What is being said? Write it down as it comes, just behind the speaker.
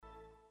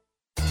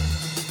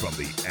from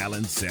the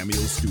Allen Samuel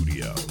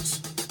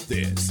Studios,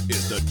 this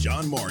is the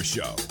John Morris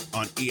Show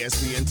on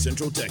ESPN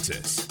Central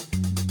Texas.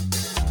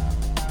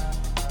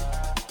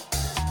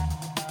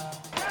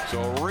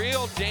 So a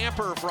real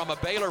damper from a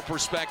Baylor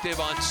perspective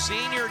on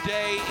senior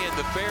day in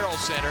the Farrell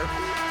Center.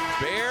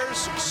 Bears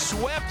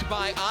swept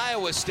by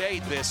Iowa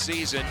State this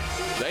season.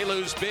 They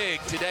lose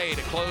big today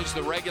to close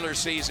the regular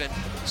season.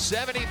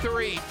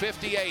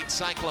 73-58,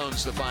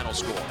 Cyclones the final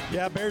score.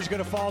 Yeah, Bears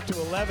going to fall to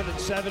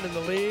 11-7 in the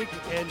league,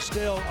 and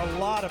still a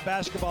lot of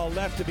basketball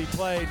left to be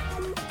played.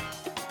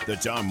 The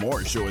John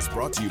Morris Show is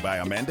brought to you by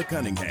Amanda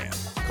Cunningham,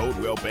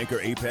 Coldwell Banker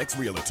Apex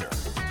Realtor.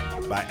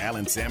 By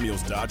Allen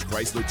Samuels Dodge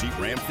Chrysler Jeep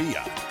Ram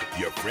Fiat,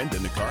 your friend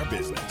in the car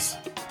business.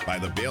 By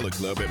the Baylor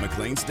Club at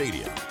McLean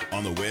Stadium,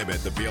 on the web at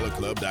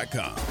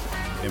thebaylorclub.com.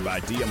 And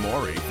by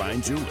Diamore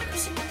Fine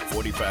Jewelers,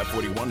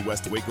 4541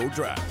 West Waco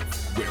Drive,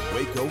 where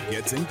Waco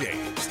gets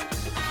engaged.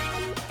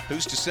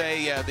 Who's to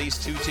say these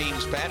two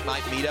teams, Pat,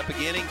 might meet up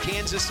again in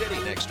Kansas City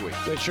next week?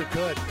 They sure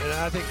could, and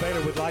I think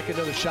Baylor would like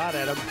another shot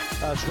at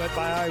them. Swept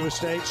by Iowa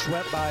State,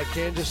 swept by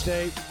Kansas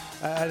State.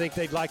 I think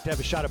they'd like to have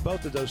a shot at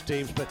both of those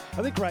teams, but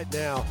I think right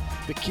now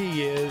the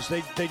key is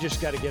they just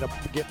got to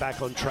get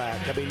back on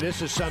track. I mean,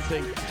 this is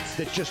something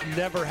that just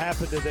never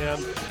happened to them.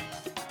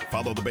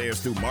 Follow the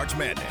Bears through March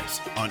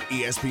Madness on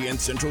ESPN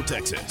Central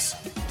Texas,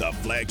 the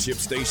flagship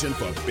station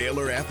for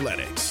Baylor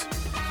Athletics.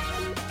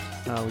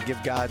 We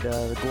give God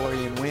the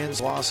glory in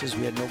wins, losses.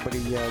 We had nobody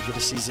get a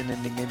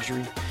season-ending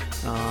injury,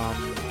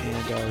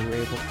 and we were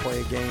able to play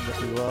a game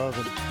that we love.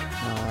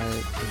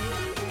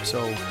 And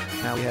so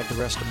now we have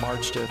the rest of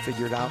March to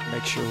figure it out and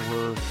make sure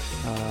we're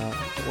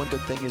one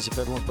good thing is if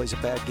everyone plays a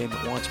bad game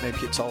at once, maybe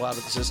it's all out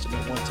of the system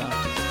at one time.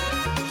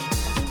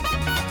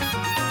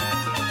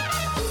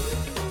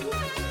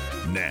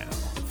 Now,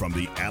 from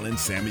the Allen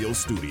Samuel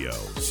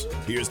Studios,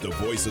 here's the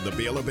voice of the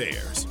Baylor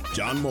Bears,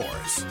 John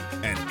Morris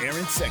and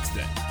Aaron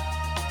Sexton.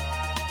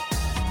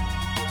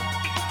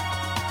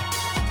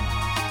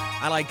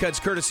 Highlight cuts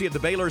courtesy of the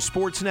Baylor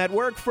Sports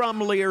Network from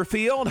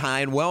Learfield.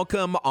 Hi and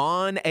welcome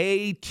on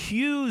a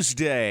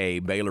Tuesday.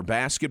 Baylor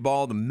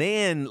basketball, the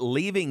men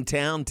leaving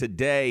town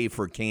today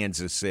for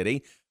Kansas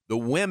City. The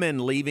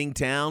women leaving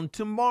town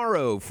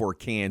tomorrow for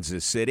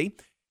Kansas City.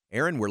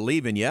 Aaron, we're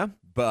leaving you,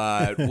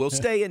 but we'll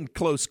stay in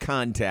close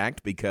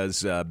contact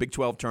because Big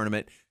 12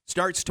 tournament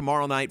starts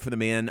tomorrow night for the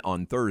men,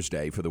 on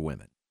Thursday for the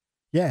women.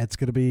 Yeah, it's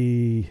going to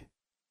be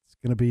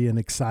an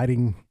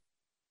exciting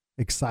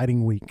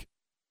week.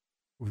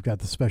 We've got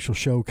the special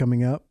show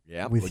coming up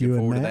with you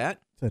and Matt. That.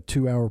 It's a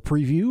 2-hour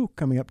preview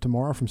coming up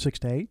tomorrow from 6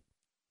 to 8.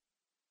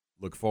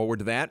 Look forward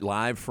to that.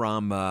 Live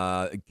from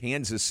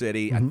Kansas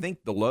City. Mm-hmm. I think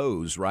the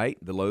Lowe's, right?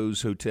 The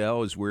Lowe's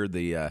Hotel is where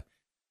the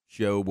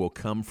show will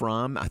come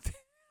from. I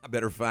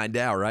better find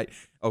out, right?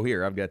 Oh,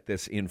 here, I've got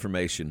this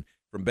information.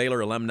 From Baylor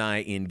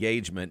Alumni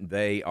Engagement,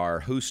 they are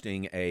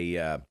hosting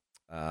a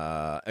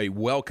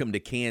Welcome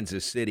to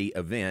Kansas City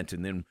event,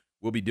 and then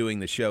we'll be doing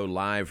the show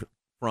live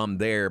from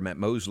there. Matt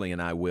Mosley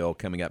and I will,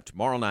 coming up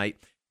tomorrow night.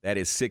 That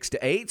is 6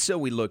 to 8, so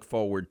we look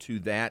forward to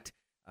that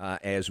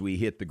as we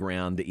hit the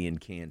ground in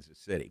Kansas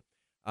City.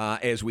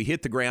 As we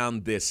hit the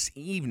ground this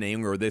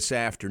evening or this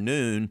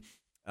afternoon,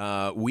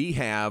 we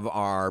have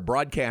our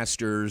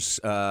broadcasters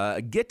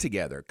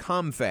get-together,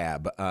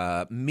 confab,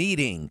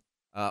 meeting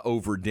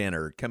over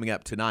dinner coming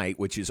up tonight,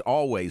 which is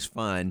always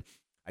fun.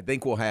 I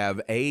think we'll have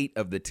 8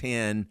 of the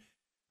 10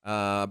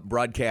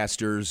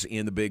 broadcasters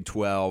in the Big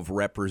 12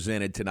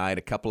 represented tonight.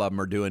 A couple of them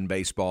are doing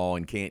baseball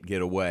and can't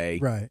get away.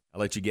 Right.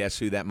 I'll let you guess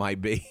who that might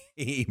be.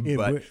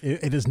 But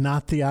it is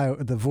not the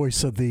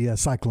voice of the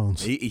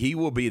Cyclones. He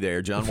will be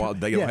there. John Wall,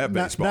 they don't have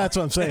baseball. That's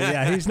what I'm saying.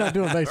 Yeah, he's not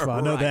doing baseball.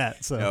 I know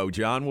that. So. No,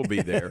 John will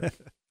be there.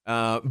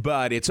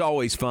 But it's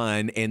always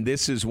fun, and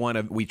this is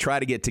we try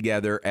to get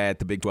together at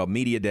the Big 12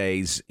 Media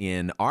Days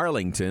in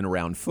Arlington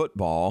around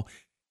football,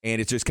 and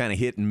it's just kind of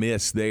hit and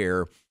miss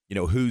there. You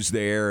know, who's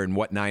there and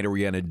what night are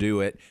we going to do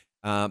it.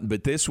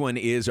 But this one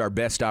is our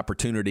best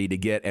opportunity to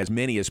get as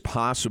many as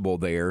possible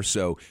there.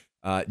 So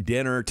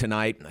dinner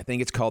tonight, I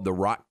think it's called the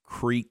Rock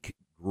Creek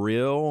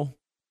Grill,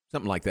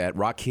 something like that.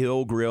 Rock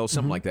Hill Grill,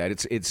 something like that.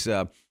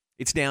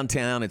 It's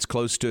downtown. It's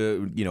close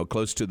to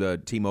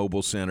the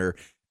T-Mobile Center,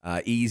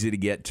 easy to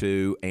get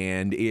to,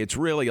 and it's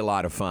really a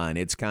lot of fun.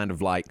 It's kind of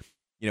like,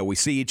 we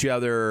see each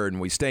other and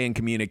we stay in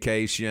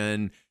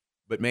communication.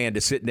 But, man,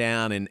 to sit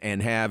down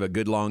and have a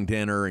good long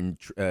dinner and,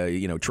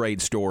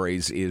 trade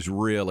stories is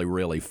really,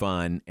 really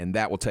fun. And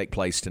that will take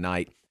place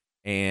tonight.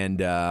 And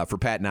for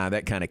Pat and I,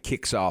 that kind of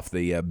kicks off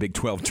the Big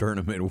 12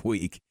 tournament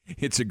week.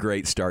 It's a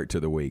great start to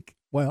the week.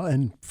 Well,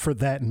 and for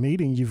that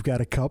meeting, you've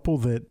got a couple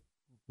that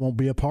won't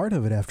be a part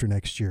of it after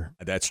next year.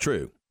 That's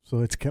true. So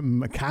it's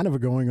kind of a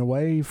going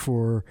away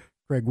for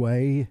Greg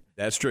Way.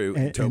 That's true.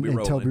 And Toby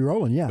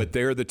Rowland, yeah. But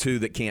they're the two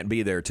that can't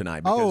be there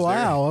tonight. Oh,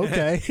 wow.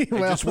 Okay. It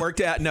just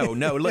worked out. No,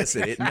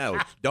 listen.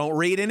 Don't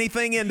read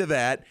anything into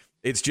that.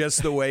 It's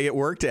just the way it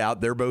worked out.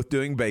 They're both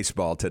doing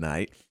baseball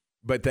tonight,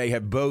 but they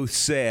have both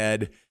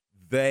said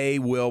they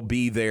will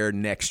be there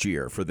next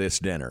year for this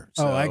dinner.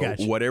 So I got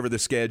you. Whatever the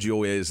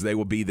schedule is, they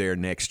will be there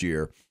next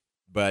year.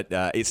 but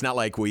it's not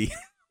like we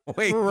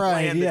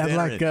right, yeah,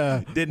 like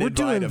didn't we're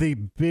doing them. the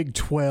Big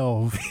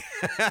 12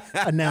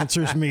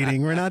 announcers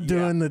meeting. We're not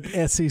doing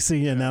the SEC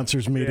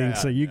announcers meeting,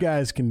 so you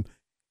guys can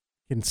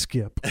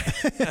skip.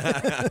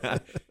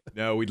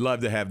 No, we'd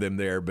love to have them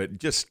there, but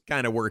just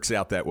kind of works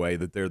out that way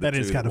that they're the that two.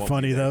 That is kind of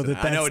funny, though.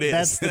 I know it is.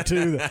 That's the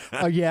two.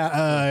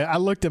 I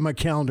looked at my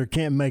calendar.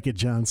 Can't make it,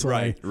 John.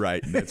 Sorry.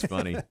 Right. That's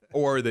funny.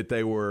 Or that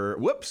they were,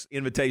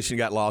 invitation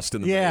got lost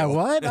in the mail. Yeah,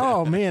 what?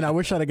 Oh, man, I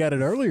wish I'd have got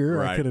it earlier.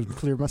 Right. I could have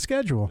cleared my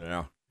schedule.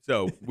 Yeah.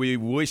 So we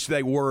wish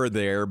they were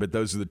there, but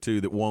those are the two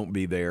that won't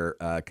be there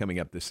coming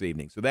up this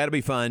evening. So that'll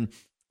be fun.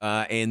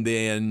 And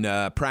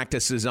then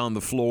practices on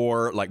the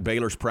floor, like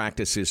Baylor's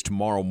practice is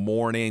tomorrow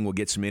morning. We'll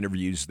get some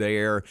interviews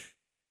there.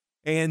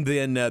 And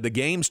then the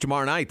games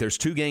tomorrow night. There's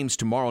 2 games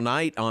tomorrow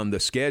night on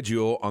the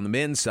schedule on the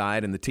men's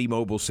side in the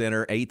T-Mobile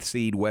Center. 8th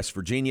seed West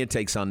Virginia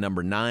takes on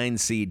number 9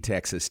 seed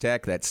Texas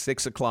Tech. That's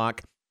 6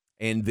 o'clock.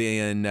 And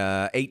then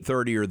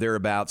 8:30 or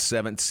thereabouts,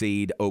 7th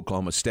seed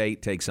Oklahoma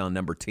State takes on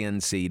number 10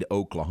 seed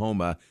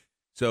Oklahoma.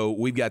 So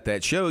we've got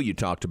that show you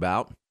talked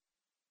about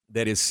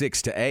that is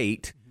 6 to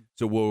 8.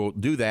 So we'll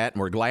do that,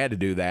 and we're glad to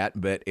do that.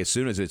 But as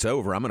soon as it's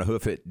over, I'm going to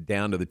hoof it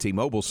down to the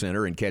T-Mobile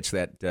Center and catch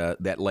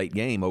that late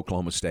game,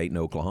 Oklahoma State and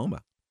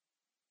Oklahoma.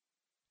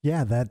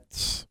 Yeah,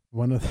 that's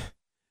one of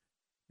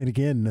and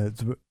again,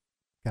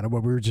 kind of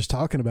what we were just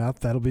talking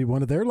about. That'll be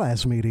one of their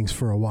last meetings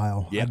for a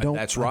while. Yeah,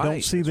 that's right. I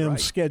don't see them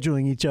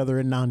scheduling each other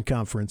in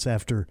non-conference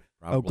after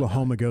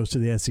Oklahoma goes to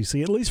the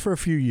SEC, at least for a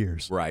few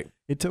years. Right.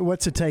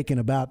 What's it taken?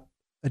 About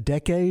a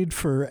decade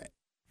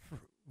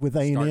with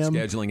A&M? Start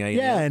scheduling A&M.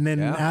 Yeah, and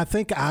then I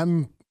think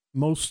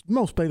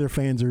most Baylor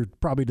fans are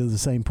probably to the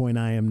same point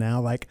I am now.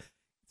 Like,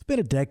 it's been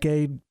a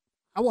decade.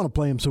 I want to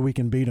play them so we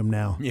can beat them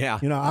now. Yeah.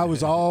 I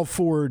was all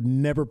for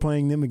never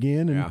playing them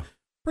again, and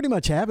pretty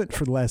much haven't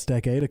for the last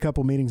decade. A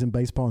couple meetings in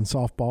baseball and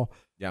softball.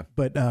 Yeah.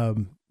 But, I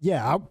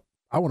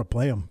want to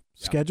play them.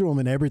 Schedule them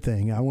and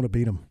everything. I want to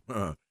beat them.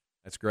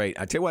 That's great.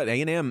 I tell you what,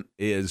 A&M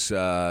is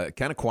kind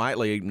of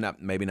quietly,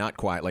 maybe not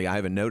quietly, I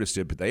haven't noticed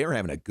it, but they are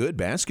having a good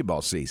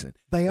basketball season.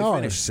 They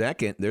finished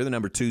second. They're the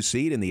number 2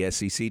 seed in the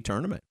SEC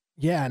tournament.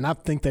 Yeah, and I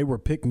think they were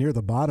picked near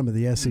the bottom of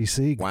the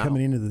SEC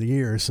coming into the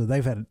year, so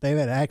they've had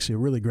actually a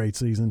really great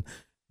season.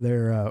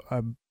 They're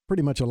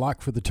pretty much a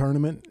lock for the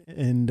tournament,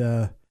 and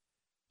it's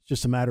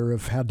just a matter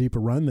of how deep a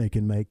run they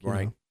can make.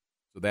 Right.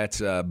 So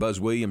that's Buzz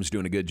Williams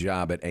doing a good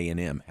job at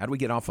A&M. How do we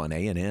get off on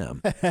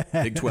A&M?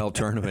 Big 12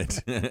 tournament.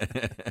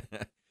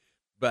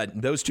 But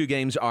those 2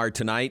 games are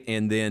tonight,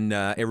 and then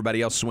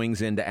everybody else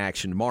swings into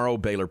action tomorrow.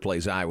 Baylor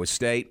plays Iowa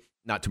State.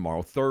 Not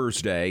tomorrow,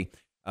 Thursday.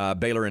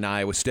 Baylor and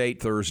Iowa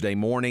State Thursday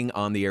morning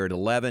on the air at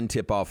 11,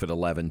 tip-off at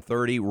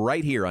 11:30,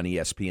 right here on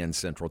ESPN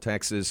Central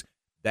Texas.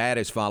 That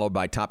is followed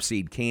by top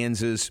seed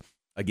Kansas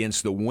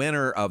against the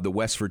winner of the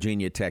West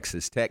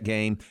Virginia-Texas Tech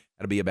game.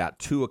 That'll be about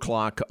 2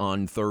 o'clock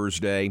on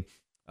Thursday.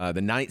 The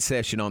night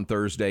session on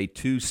Thursday,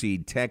 2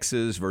 seed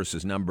Texas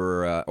versus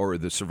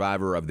the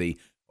survivor of the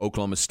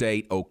Oklahoma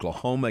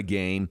State-Oklahoma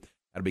game.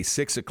 That'll be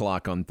 6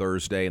 o'clock on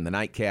Thursday. And the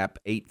nightcap,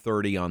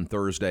 8:30 on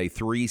Thursday,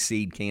 3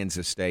 seed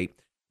Kansas State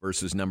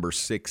versus number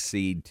 6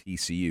 seed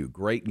TCU.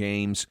 Great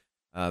games.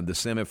 The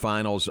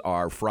semifinals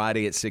are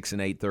Friday at 6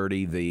 and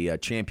 8:30. The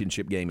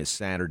championship game is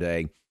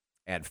Saturday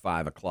at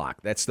 5 o'clock.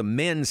 That's the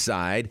men's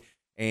side.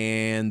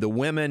 And the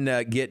women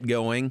get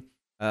going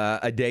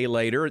a day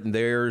later.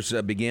 Theirs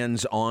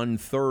begins on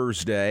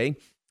Thursday.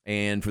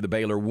 And for the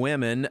Baylor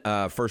women,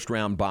 first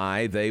round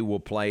bye, they will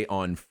play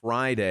on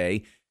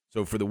Friday.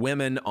 So for the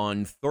women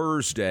on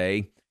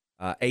Thursday,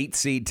 8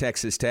 seed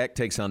Texas Tech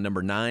takes on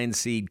number 9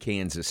 seed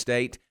Kansas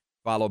State,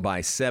 followed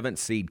by 7th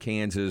seed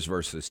Kansas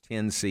versus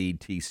 10 seed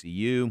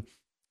TCU.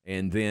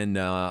 And then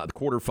the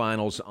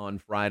quarterfinals on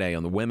Friday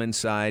on the women's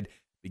side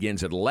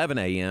begins at 11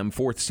 a.m.,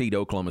 4th seed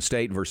Oklahoma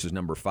State versus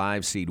number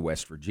 5 seed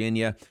West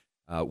Virginia.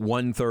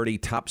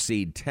 1:30, top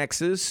seed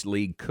Texas,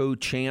 league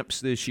co-champs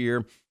this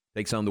year,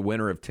 takes on the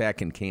winner of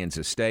Tech and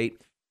Kansas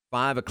State.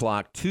 5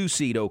 o'clock, 2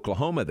 seed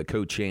Oklahoma, the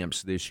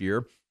co-champs this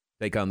year,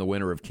 take on the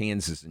winner of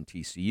Kansas and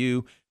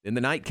TCU. Then the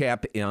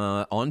nightcap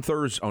on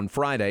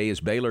Friday is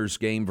Baylor's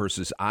game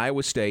versus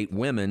Iowa State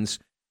women's.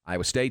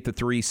 Iowa State the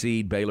 3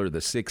 seed, Baylor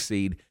the 6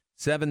 seed.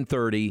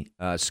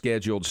 7:30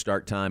 scheduled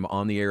start time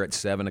on the air at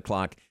 7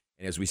 o'clock.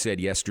 And as we said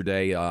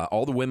yesterday,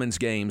 all the women's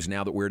games,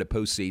 now that we're at a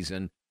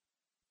postseason,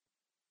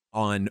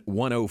 on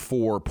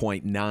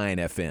 104.9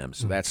 FM.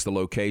 So that's the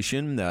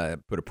location.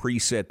 Put a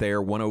preset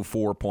there,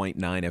 104.9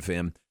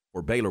 FM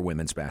for Baylor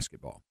women's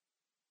basketball.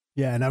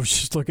 Yeah, and I was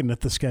just looking at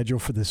the schedule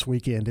for this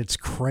weekend. It's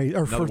crazy.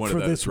 Or for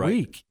this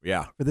week.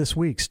 Yeah. For this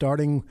week,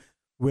 starting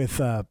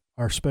with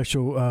our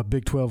special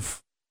Big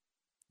 12.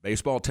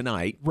 Baseball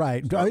tonight.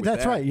 Right.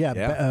 That's right.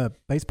 Yeah.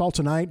 Baseball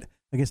tonight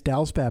against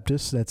Dallas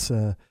Baptist. That's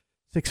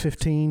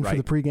 6:15 for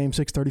the pregame,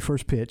 6:30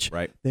 first pitch.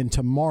 Right. Then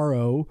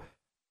tomorrow,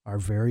 our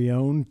very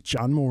own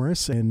John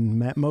Morris and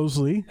Matt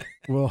Mosley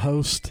will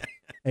host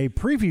a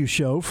preview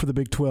show for the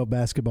Big 12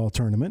 basketball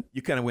tournament.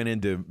 You kind of went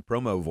into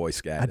promo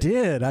voice guy. I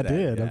did.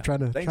 Yeah. I'm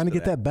trying to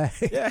get that back.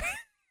 Yeah.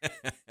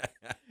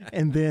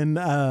 And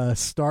then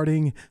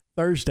starting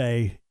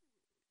Thursday,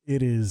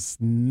 it is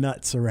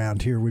nuts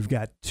around here. We've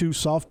got 2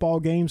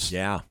 softball games.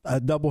 Yeah. A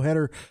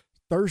doubleheader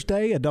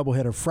Thursday, a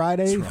doubleheader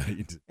Friday,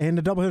 right. and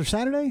a doubleheader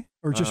Saturday?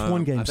 Or just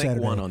one game Saturday?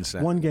 One on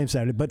Saturday. One game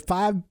Saturday. But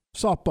 5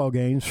 softball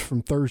games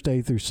from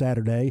Thursday through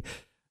Saturday.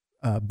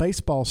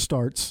 Baseball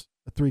starts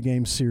a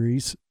 3-game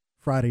series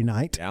Friday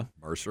night. Yeah,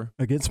 Mercer.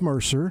 Against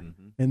Mercer.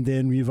 Mm-hmm. And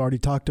then we've already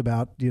talked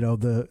about,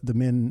 the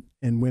men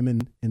and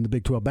women in the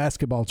Big 12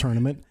 basketball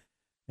tournament,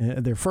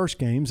 their first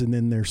games, and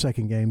then their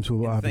second games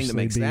will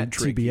obviously be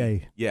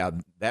TBA. Yeah,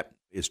 that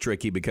is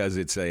tricky because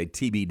it's a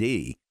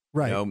TBD.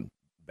 Right.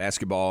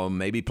 Basketball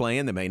may be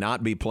playing, they may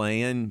not be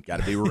playing.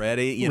 Got to be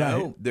ready.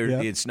 Right.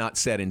 It's not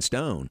set in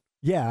stone.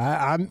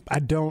 Yeah,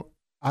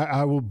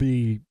 I will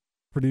be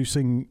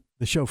producing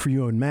the show for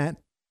you and Matt,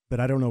 but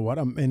I don't know what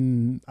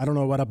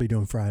I'll be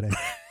doing Friday.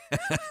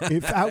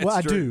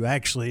 I do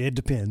actually. It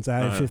depends.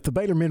 If the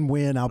Baylor men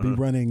win, I'll be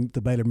running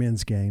the Baylor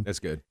men's game. That's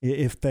good.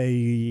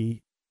 We're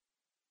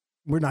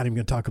not even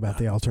going to talk about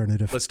the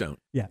alternative. Let's don't.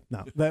 Yeah,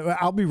 no.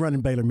 I'll be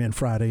running Baylor men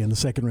Friday in the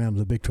second round of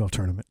the Big 12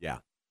 tournament. Yeah.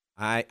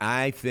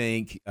 I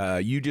think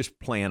you just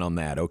plan on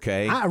that,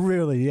 okay? I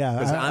really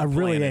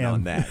am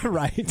on that.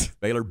 Right.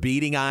 Baylor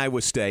beating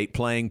Iowa State,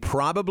 playing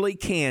probably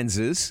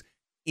Kansas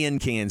in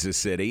Kansas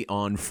City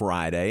on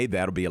Friday.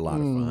 That'll be a lot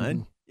of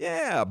fun.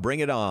 Yeah, bring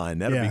it on.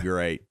 That'll be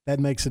great. That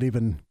makes it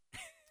even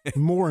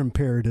more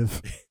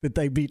imperative that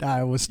they beat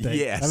Iowa State.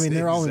 Yes, I mean,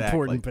 they're all exactly.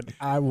 important, but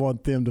I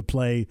want them to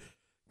play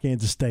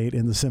Kansas State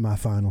in the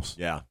semifinals.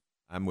 Yeah,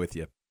 I'm with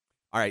you.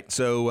 All right,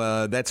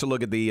 so that's a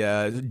look at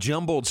the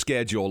jumbled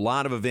schedule. A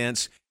lot of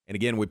events. And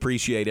again, we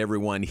appreciate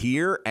everyone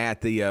here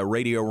at the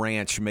Radio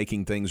Ranch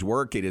making things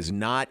work. It is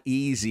not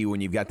easy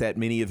when you've got that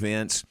many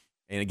events.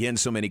 And again,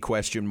 so many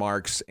question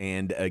marks.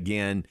 And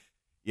again,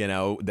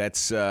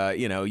 that's,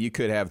 you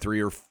could have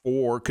 3 or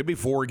 4, could be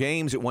 4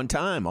 games at one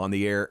time on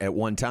the air at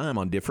one time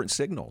on different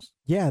signals.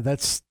 Yeah,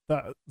 that's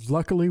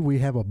luckily we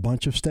have a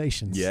bunch of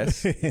stations.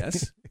 Yes.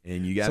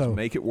 And you guys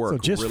make it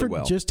work really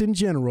well. Just in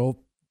general,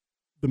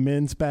 the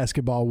men's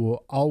basketball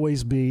will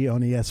always be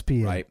on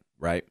ESPN.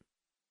 Right.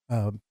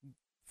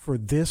 For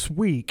this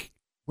week,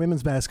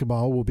 women's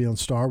basketball will be on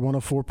Star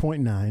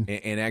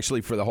 104.9. And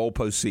actually for the whole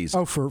postseason.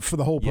 Oh, for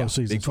the whole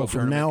postseason. Big 12 so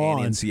from now on,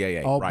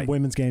 NCAA, all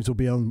women's games will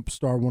be on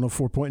Star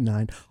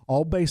 104.9.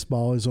 All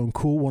baseball is on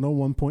Cool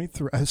 101.3.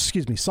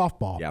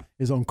 Softball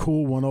is on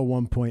Cool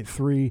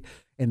 101.3.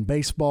 And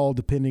baseball,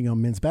 depending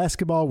on men's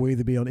basketball, will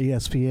either be on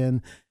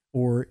ESPN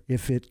or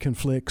if it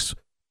conflicts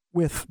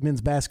with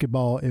men's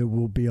basketball, it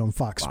will be on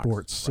Fox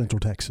Sports,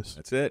 Central Texas.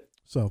 That's it.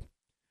 So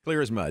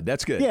clear as mud.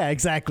 That's good. Yeah,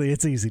 exactly.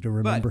 It's easy to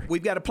remember. But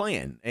we've got a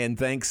plan. And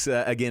thanks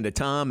again to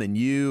Tom and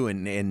you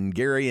and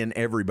Gary and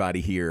everybody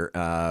here.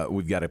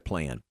 We've got a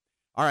plan.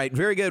 All right,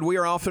 very good. We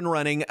are off and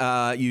running.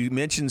 You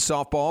mentioned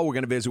softball. We're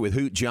going to visit with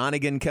Hoot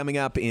Jonigan coming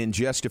up in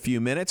just a few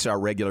minutes, our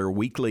regular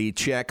weekly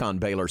check on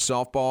Baylor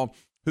softball.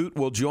 Hoot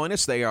will join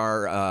us. They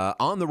are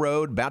on the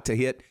road, about to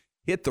hit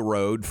the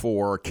road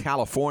for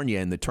California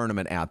in the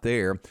tournament out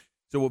there.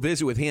 So we'll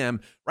visit with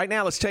him. Right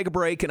now, let's take a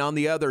break. And on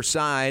the other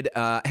side,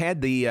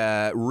 had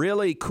the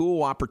really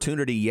cool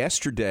opportunity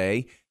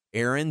yesterday,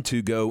 Aaron,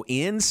 to go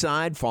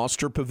inside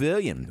Foster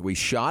Pavilion. We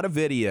shot a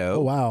video.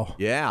 Oh, wow.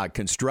 Yeah,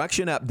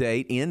 construction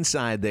update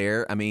inside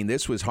there. I mean,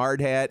 this was hard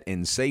hat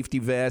and safety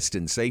vest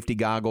and safety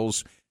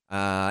goggles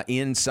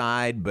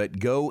inside, but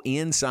go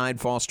inside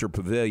Foster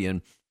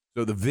Pavilion.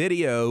 So the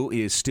video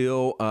is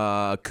still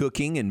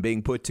cooking and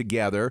being put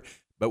together,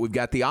 but we've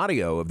got the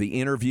audio of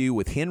the interview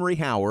with Henry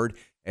Howard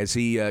as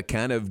he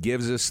kind of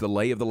gives us the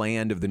lay of the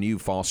land of the new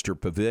Foster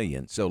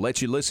Pavilion. So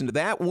let you listen to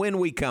that when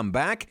we come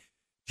back.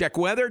 Check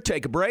weather,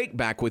 take a break.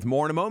 Back with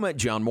more in a moment.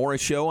 John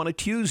Morris Show on a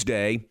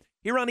Tuesday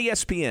here on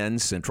ESPN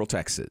Central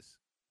Texas.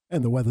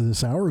 And the weather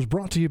this hour is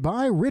brought to you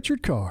by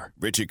Richard Carr.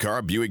 Richard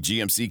Carr Buick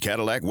GMC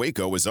Cadillac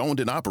Waco is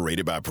owned and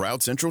operated by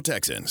proud Central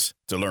Texans.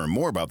 To learn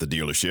more about the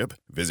dealership,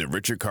 visit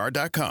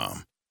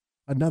richardcarr.com.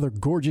 Another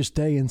gorgeous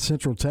day in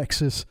Central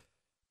Texas.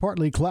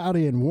 Partly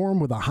cloudy and warm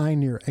with a high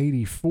near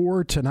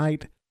 84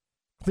 tonight.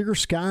 Clear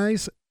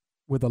skies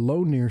with a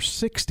low near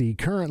 60.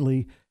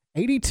 Currently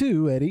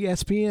 82 at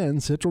ESPN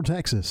Central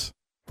Texas.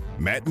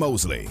 Matt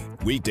Mosley,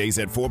 weekdays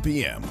at 4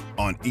 p.m.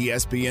 on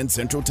ESPN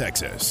Central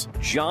Texas.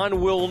 John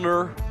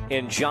Wilner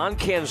and John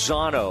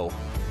Canzano,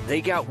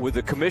 they got with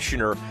the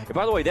commissioner. And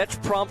by the way, that's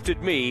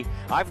prompted me.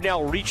 I've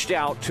now reached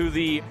out to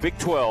the Big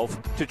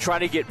 12 to try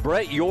to get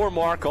Brett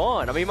Yormark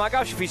on. I mean, my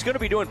gosh, if he's going to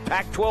be doing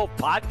Pac-12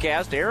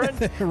 podcast, Aaron,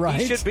 right?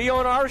 He should be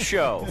on our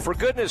show. For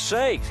goodness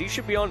sakes, he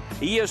should be on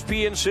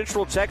ESPN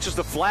Central Texas,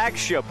 the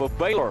flagship of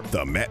Baylor.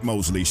 The Matt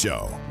Mosley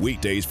Show,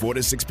 weekdays 4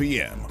 to 6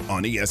 p.m.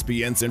 on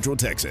ESPN Central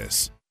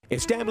Texas.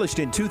 Established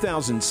in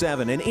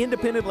 2007 and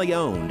independently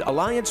owned,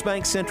 Alliance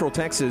Bank Central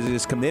Texas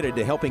is committed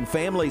to helping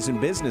families and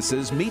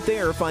businesses meet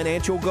their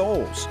financial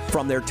goals.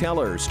 From their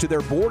tellers to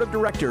their board of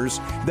directors,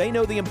 they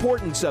know the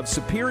importance of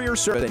superior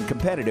service and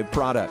competitive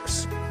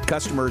products.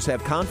 customers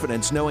have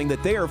confidence knowing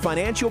that their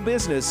financial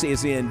business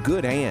is in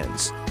good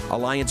hands.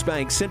 Alliance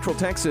Bank Central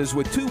Texas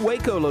with 2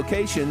 Waco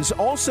locations,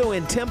 also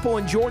in Temple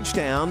and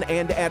Georgetown,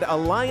 and at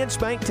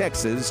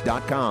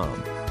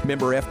alliancebanktexas.com.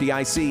 Member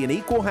FDIC, an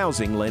equal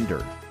housing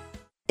lender.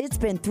 It's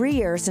been 3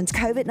 years since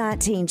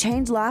COVID-19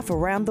 changed life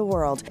around the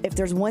world. If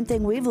there's one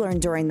thing we've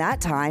learned during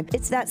that time,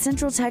 it's that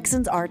Central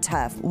Texans are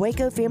tough.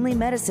 Waco Family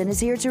Medicine is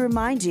here to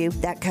remind you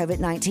that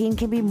COVID-19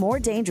 can be more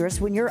dangerous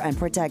when you're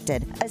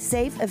unprotected. A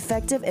safe,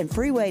 effective, and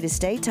free way to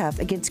stay tough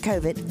against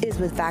COVID is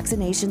with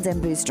vaccinations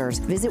and boosters.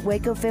 Visit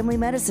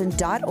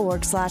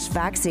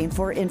wacofamilymedicine.org/vaccine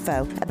for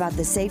info about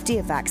the safety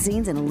of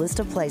vaccines and a list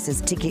of places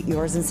to get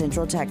yours in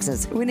Central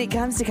Texas. When it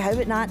comes to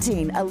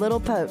COVID-19, a little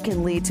poke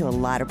can lead to a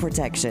lot of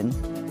protection.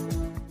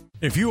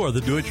 If you are the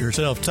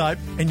do-it-yourself type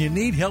and you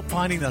need help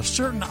finding a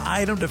certain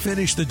item to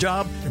finish the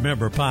job,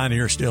 remember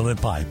Pioneer Steel &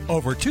 Pipe.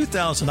 Over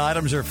 2,000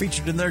 items are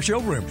featured in their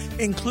showroom,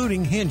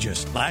 including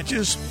hinges,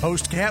 latches,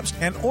 post caps,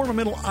 and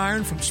ornamental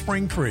iron from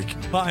Spring Creek.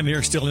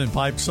 Pioneer Steel &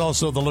 Pipe is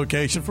also the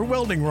location for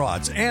welding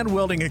rods and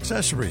welding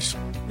accessories.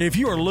 If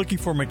you are looking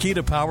for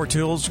Makita power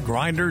tools,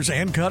 grinders,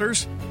 and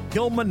cutters,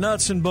 Gilman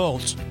Nuts and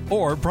Bolts,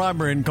 or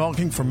primer and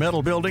caulking for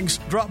metal buildings,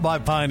 drop by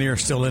Pioneer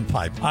Steel &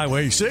 Pipe.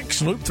 Highway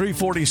 6, Loop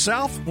 340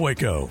 South,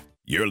 Waco.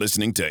 You're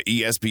listening to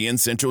ESPN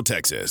Central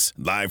Texas,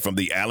 live from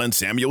the Allen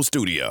Samuel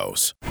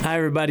Studios. Hi,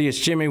 everybody. It's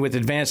Jimmy with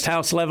Advanced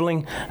House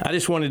Leveling. I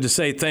just wanted to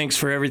say thanks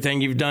for everything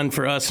you've done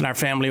for us and our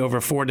family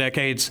over 4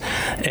 decades.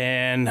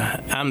 And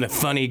I'm the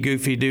funny,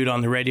 goofy dude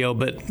on the radio,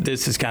 but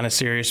this is kind of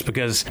serious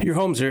because your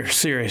homes are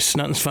serious.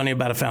 Nothing's funny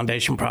about a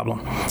foundation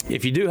problem.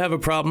 If you do have a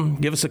problem,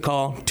 give us a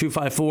call,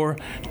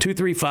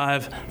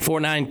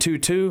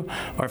 254-235-4922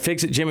 or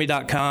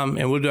fixitjimmy.com,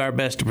 and we'll do our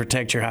best to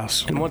protect your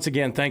house. And once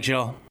again, thanks,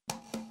 y'all.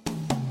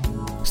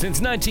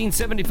 Since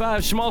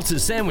 1975,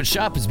 Schmaltz's Sandwich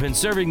Shop has been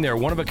serving their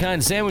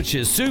one-of-a-kind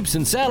sandwiches, soups,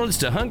 and salads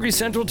to hungry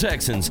Central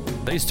Texans.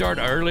 They start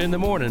early in the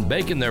morning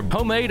baking their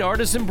homemade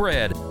artisan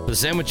bread. The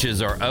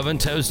sandwiches are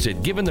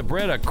oven-toasted, giving the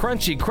bread a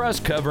crunchy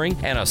crust covering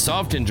and a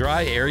soft and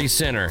dry, airy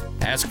center.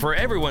 Ask for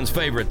everyone's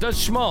favorite, the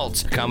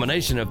Schmaltz, a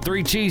combination of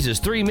 3 cheeses,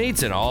 3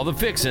 meats, and all the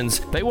fixins.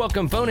 They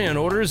welcome phone-in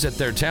orders at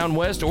their Town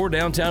West or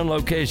downtown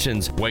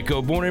locations.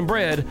 Waco born and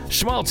bred,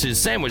 Schmaltz's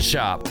Sandwich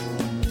Shop.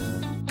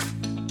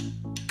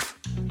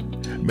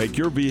 Make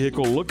your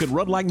vehicle look and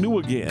run like new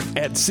again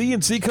at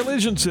CNC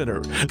Collision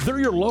Center.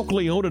 They're your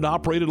locally owned and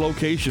operated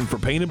location for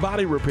paint and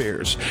body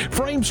repairs,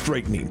 frame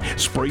straightening,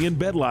 spray and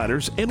bed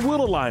liners, and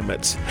wheel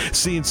alignments.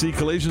 CNC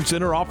Collision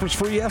Center offers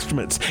free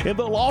estimates, and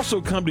they'll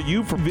also come to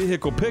you for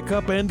vehicle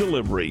pickup and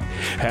delivery.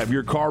 Have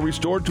your car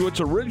restored to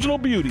its original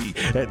beauty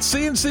at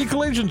CNC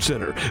Collision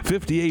Center,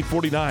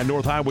 5849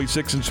 North Highway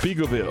 6 in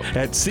Spiegelville,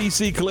 at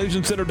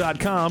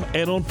cccollisioncenter.com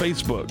and on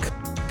Facebook.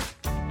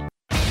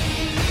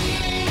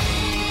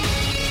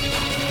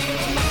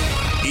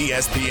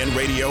 ESPN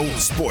Radio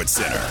Sports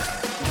Center.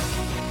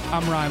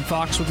 I'm Ryan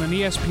Fox with an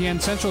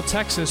ESPN Central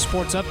Texas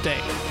Sports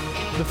Update.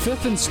 The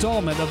 5th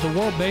installment of the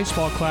World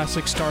Baseball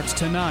Classic starts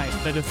tonight.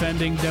 The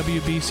defending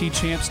WBC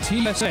champs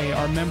Team USA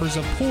are members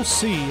of Pool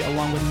C,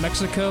 along with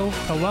Mexico,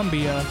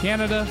 Colombia,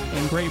 Canada,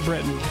 and Great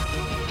Britain.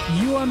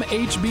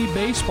 UMHB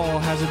Baseball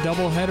has a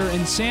doubleheader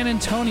in San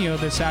Antonio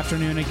this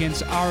afternoon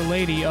against Our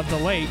Lady of the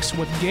Lakes,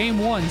 with Game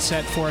 1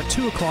 set for a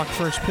 2 o'clock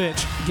first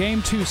pitch,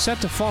 Game 2 set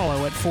to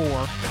follow at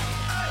 4.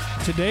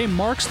 Today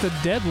marks the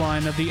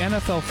deadline of the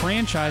NFL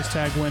franchise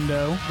tag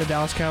window. The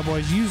Dallas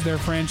Cowboys used their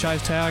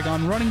franchise tag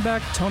on running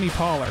back Tony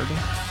Pollard.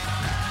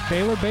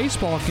 Baylor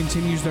Baseball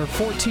continues their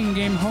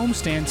 14-game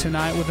homestand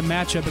tonight with a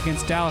matchup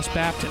against Dallas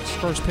Baptist.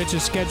 First pitch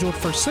is scheduled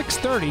for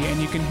 6:30,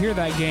 and you can hear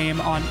that game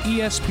on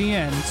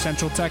ESPN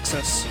Central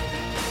Texas.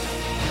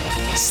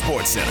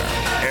 Sports Center,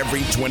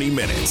 every 20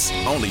 minutes,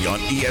 only on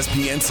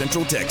ESPN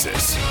Central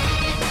Texas.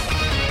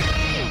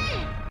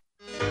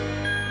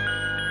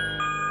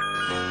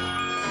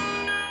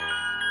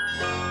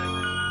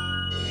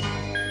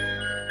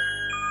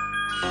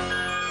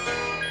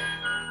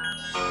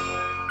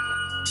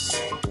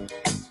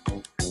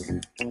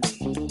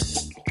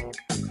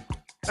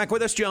 Back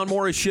with us, John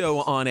Morris Show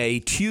on a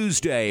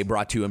Tuesday,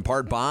 brought to you in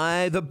part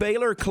by the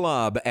Baylor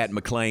Club at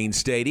McLean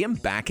Stadium.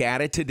 Back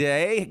at it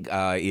today.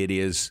 It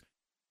is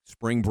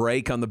spring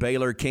break on the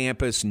Baylor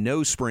campus.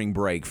 No spring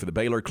break for the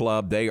Baylor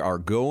Club. They are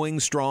going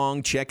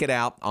strong. Check it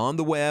out on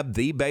the web,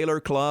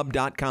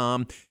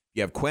 thebaylorclub.com. If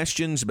you have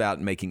questions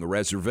about making a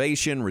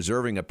reservation,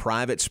 reserving a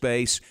private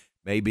space,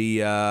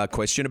 maybe a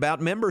question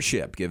about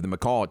membership, give them a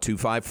call at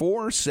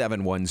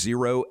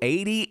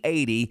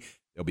 254-710-8080.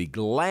 They'll be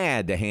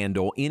glad to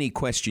handle any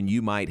question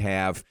you might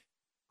have.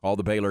 Call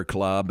the Baylor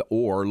Club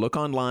or look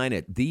online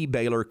at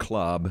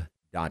thebaylorclub.com.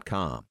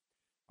 All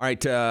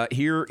right,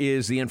 here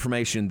is the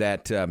information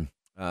that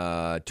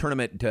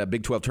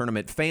Big 12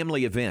 tournament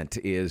family event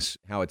is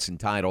how it's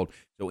entitled.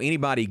 So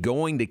anybody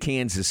going to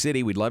Kansas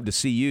City, we'd love to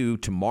see you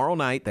tomorrow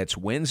night. That's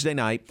Wednesday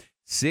night,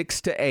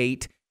 6 to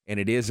 8, and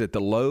it is at the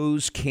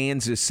Lowe's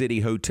Kansas City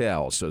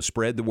Hotel. So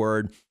spread the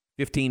word.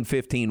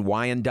 1515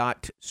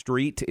 Wyandotte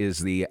Street is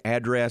the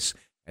address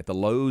at the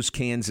Lowe's,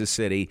 Kansas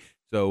City.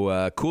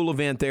 So cool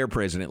event there.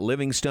 President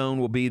Livingstone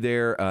will be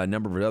there. A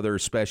number of other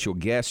special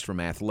guests from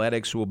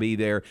athletics will be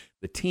there.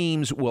 The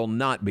teams will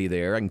not be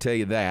there. I can tell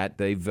you that.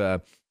 They're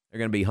going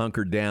to be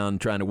hunkered down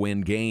trying to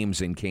win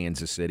games in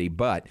Kansas City.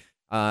 But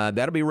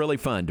that'll be really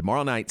fun.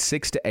 Tomorrow night,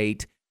 6 to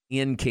 8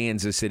 in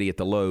Kansas City at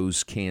the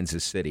Lowe's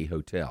Kansas City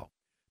Hotel.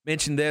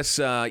 Mentioned this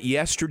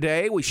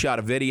yesterday. We shot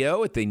a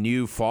video at the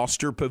new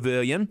Foster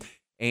Pavilion.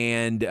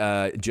 And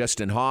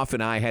Justin Hoff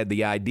and I had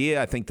the idea,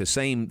 I think the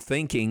same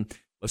thinking,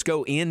 let's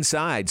go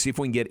inside, see if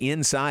we can get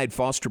inside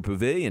Foster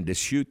Pavilion to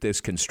shoot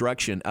this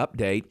construction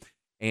update,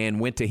 and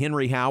went to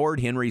Henry Howard.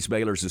 Henry's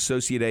Baylor's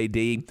associate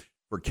AD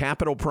for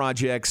capital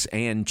projects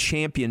and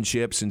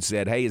championships, and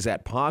said, hey, is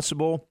that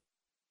possible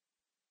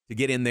to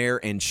get in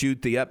there and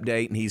shoot the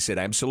update? And he said,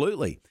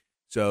 absolutely.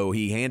 So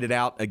he handed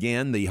out,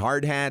 again, the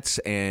hard hats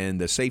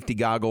and the safety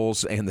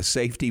goggles and the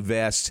safety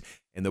vests,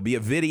 and there'll be a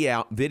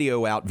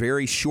video out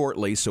very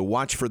shortly, so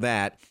watch for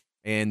that,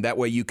 and that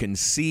way you can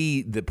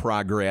see the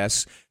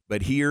progress.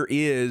 But here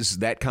is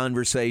that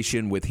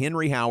conversation with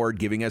Henry Howard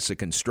giving us a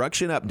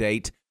construction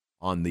update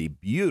on the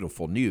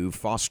beautiful new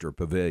Foster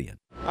Pavilion.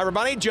 Hi,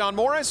 everybody. John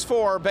Morris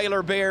for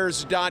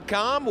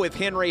BaylorBears.com with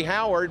Henry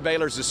Howard,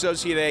 Baylor's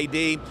associate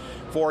AD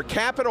for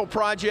capital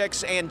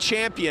projects and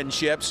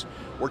championships.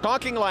 We're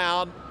talking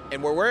loud,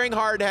 and we're wearing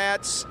hard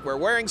hats. We're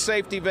wearing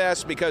safety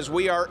vests because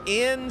we are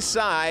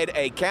inside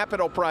a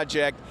capital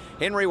project.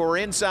 Henry, we're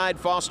inside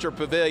Foster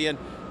Pavilion.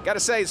 Got to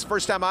say, it's the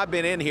first time I've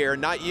been in here,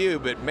 not you,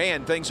 but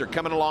man, things are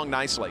coming along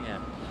nicely. Yeah,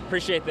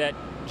 appreciate that,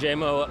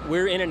 J-Mo.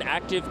 We're in an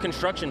active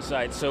construction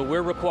site, so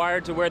we're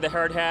required to wear the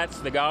hard hats,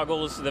 the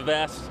goggles, the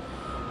vests.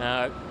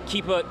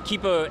 Keep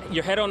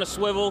your head on a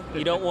swivel.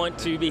 You don't want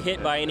to be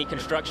hit by any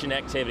construction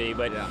activity,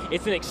 but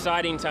It's an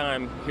exciting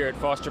time here at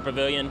Foster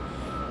Pavilion.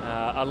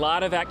 A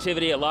lot of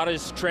activity, a lot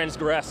has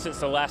transgressed since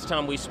the last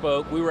time we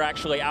spoke. We were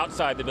actually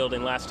outside the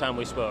building last time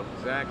we spoke.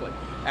 Exactly.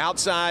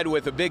 Outside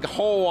with a big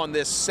hole on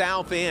this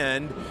south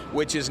end,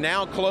 which is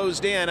now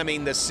closed in. I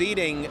mean, the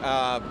seating,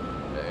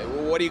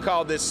 what do you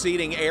call this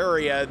seating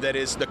area that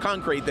is the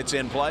concrete that's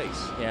in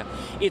place? Yeah,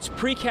 it's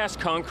precast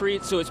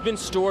concrete, so it's been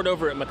stored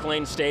over at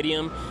McLean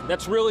Stadium.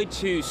 That's really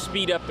to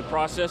speed up the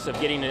process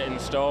of getting it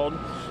installed.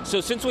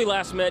 So since we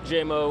last met,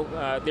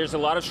 JMO, there's a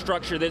lot of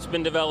structure that's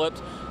been developed.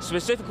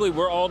 Specifically,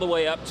 we're all the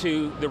way up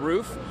to the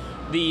roof.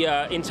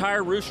 The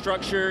entire roof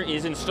structure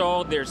is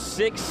installed. There's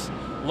 6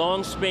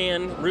 long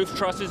span roof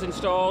trusses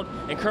installed,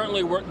 and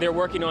currently they're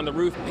working on the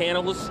roof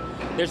panels.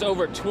 There's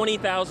over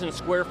 20,000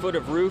 square foot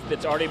of roof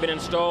that's already been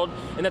installed,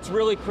 and that's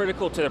really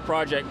critical to the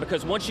project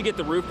because once you get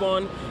the roof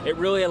on, it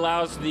really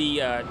allows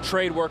the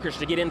trade workers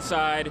to get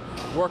inside,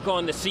 work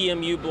on the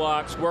CMU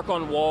blocks, work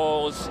on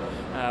walls,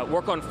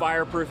 work on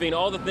fireproofing,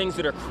 all the things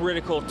that are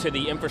critical to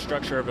the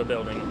infrastructure of a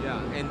building. Yeah,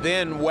 and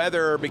then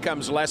weather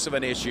becomes less of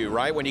an issue,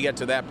 right, when you get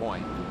to that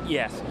point?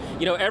 Yes.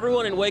 You know,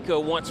 everyone in Waco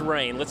wants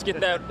rain. Let's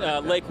get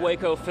that Lake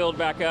Waco filled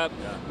back up.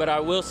 But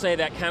I will say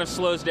that kind of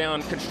slows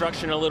down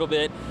construction a little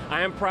bit.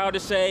 I am proud to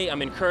say,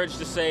 I'm encouraged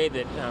to say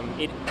that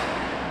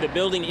the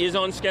building is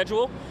on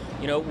schedule.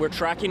 You know, we're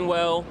tracking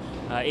well.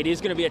 It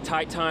is going to be a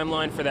tight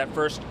timeline for that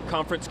first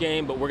conference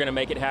game, but we're going to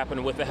make it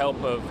happen with the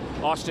help of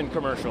Austin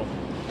Commercial.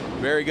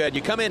 Very good.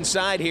 You come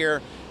inside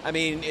here, I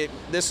mean,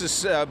 this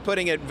is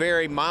putting it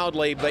very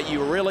mildly, but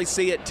you really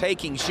see it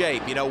taking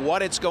shape. You know,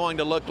 what it's going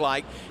to look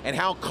like and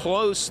how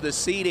close the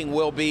seating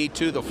will be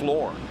to the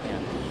floor. Yeah.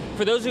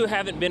 For those who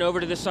haven't been over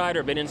to the side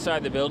or been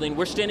inside the building,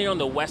 we're standing on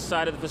the west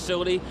side of the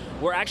facility.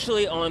 We're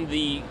actually on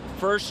the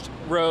first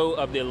row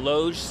of the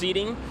loge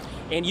seating.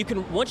 And you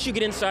can, once you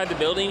get inside the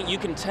building, you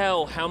can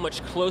tell how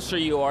much closer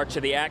you are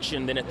to the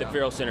action than at the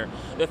Ferrell Center.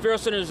 The Ferrell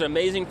Center is an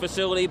amazing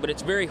facility, but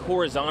it's very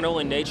horizontal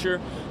in nature.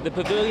 The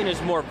pavilion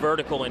is more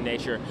vertical in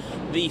nature.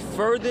 The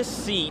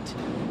furthest seat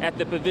at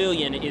the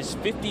pavilion is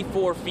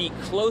 54 feet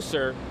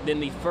closer than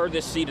the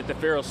furthest seat at the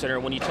Ferrell Center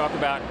when you talk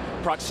about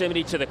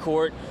proximity to the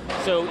court.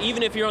 So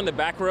even if you're on the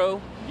back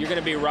row, you're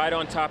going to be right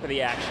on top of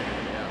the action.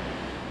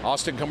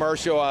 Austin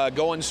Commercial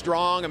going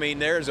strong. I mean,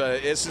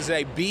 this is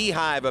a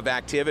beehive of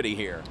activity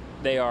here.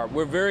 They are.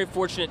 We're very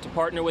fortunate to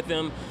partner with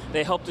them.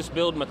 They helped us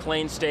build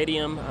McLean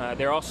Stadium.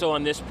 They're also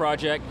on this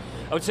project.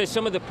 I would say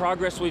some of the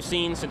progress we've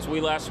seen since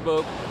we last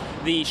spoke,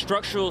 the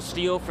structural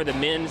steel for the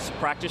men's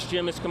practice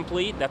gym is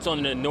complete. That's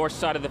on the north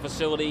side of the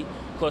facility,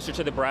 closer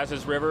to the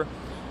Brazos River.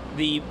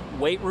 The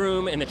weight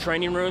room and the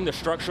training room, the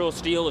structural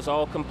steel is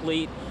all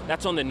complete.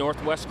 That's on the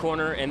northwest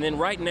corner. And then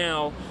right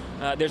now,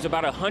 there's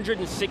about a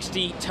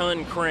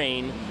 160-ton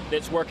crane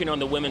that's working on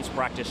the women's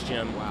practice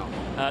gym. Wow.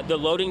 The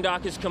loading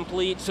dock is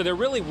complete, so they're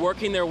really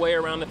working their way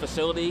around the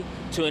facility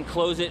to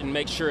enclose it and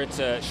make sure it's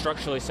a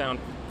structurally sound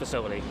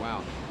facility.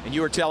 Wow. And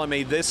you were telling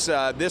me this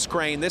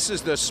crane, this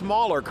is the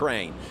smaller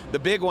crane. The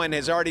big one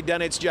has already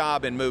done its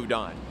job and moved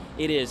on.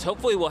 It is.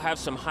 Hopefully we'll have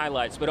some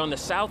highlights, but on the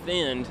south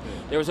end,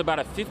 there was about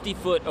a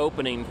 50-foot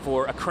opening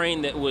for a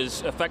crane that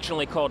was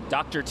affectionately called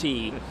Dr.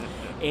 T.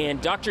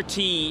 And Dr.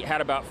 T had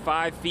about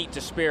 5 feet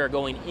to spare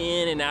going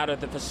in and out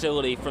of the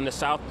facility from the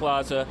South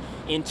Plaza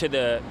into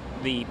the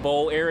the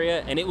bowl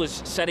area, and it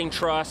was setting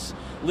truss,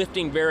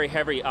 lifting very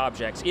heavy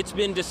objects. It's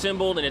been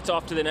disassembled and it's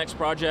off to the next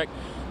project,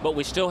 but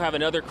we still have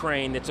another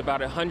crane that's about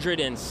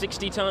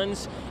 160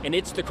 tons, and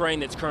it's the crane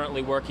that's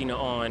currently working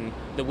on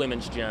the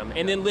women's gym,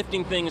 and then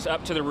lifting things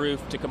up to the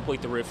roof to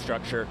complete the roof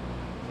structure.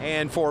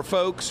 And for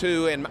folks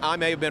who, and I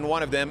may have been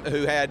one of them,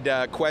 who had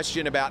a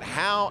question about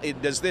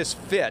does this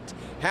fit?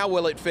 How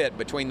will it fit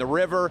between the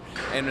river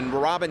and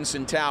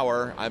Robinson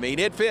Tower? I mean,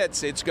 it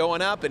fits. It's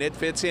going up, and it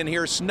fits in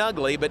here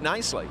snugly but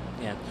nicely.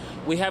 Yeah.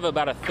 We have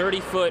about a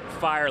 30-foot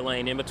fire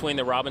lane in between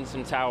the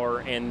Robinson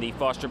Tower and the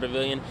Foster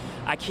Pavilion.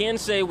 I can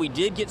say we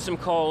did get some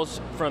calls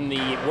from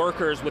the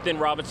workers within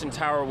Robinson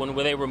Tower when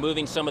they were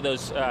moving some of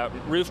those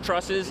roof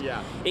trusses.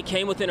 Yeah. It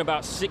came within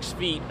about 6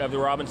 feet of the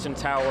Robinson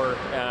Tower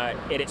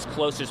at its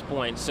closest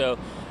point. So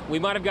we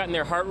might have gotten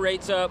their heart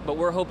rates up, but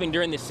we're hoping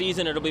during the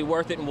season it'll be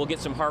worth it, and we'll get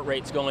some heart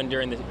rates going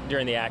during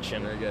the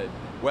action. Very good.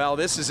 Well,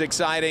 this is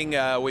exciting.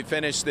 We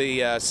finished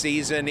the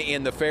season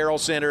in the Farrell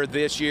Center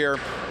this year.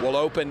 We'll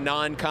open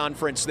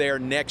non-conference there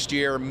next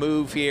year,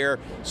 move here,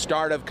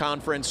 start of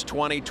conference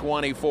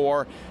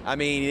 2024. I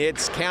mean,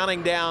 it's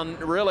counting down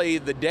really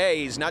the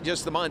days, not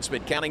just the months,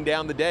 but counting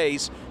down the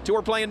days till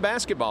we're playing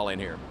basketball in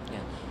here. Yeah.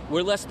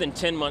 We're less than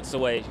 10 months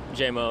away,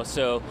 J-Mo,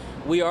 so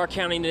we are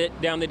counting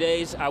down the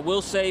days. I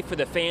will say for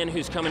the fan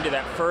who's coming to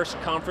that first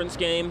conference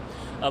game,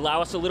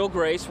 allow us a little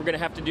grace. We're going to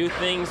have to do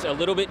things a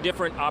little bit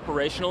different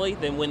operationally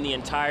than when the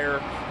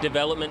entire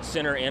development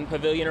center and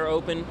pavilion are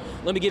open.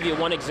 Let me give you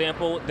one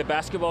example. The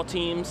basketball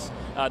teams,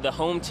 the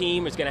home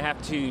team is going to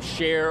have to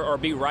share or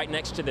be right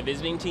next to the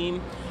visiting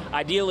team.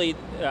 Ideally,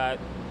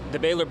 the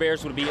Baylor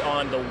Bears would be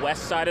on the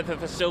west side of the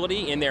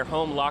facility in their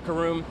home locker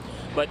room,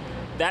 but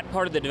that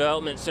part of the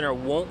development center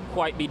won't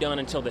quite be done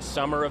until the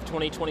summer of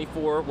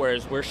 2024,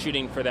 whereas we're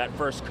shooting for that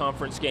first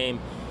conference game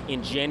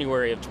in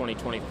January of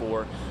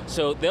 2024.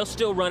 So they'll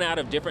still run out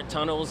of different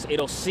tunnels.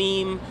 It'll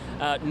seem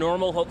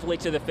normal, hopefully,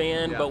 to the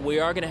fan, but we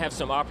are going to have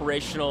some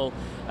operational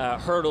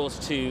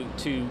hurdles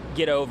to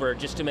get over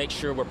just to make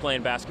sure we're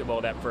playing basketball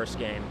that first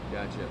game.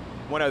 Gotcha.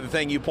 One other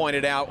thing you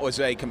pointed out was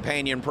a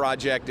companion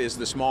project is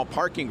the small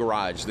parking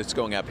garage that's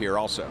going up here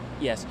also.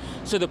 Yes.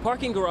 So the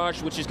parking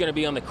garage, which is going to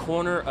be on the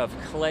corner of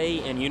Clay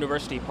and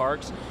University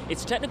Parks,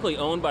 it's technically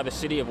owned by the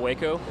city of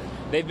Waco.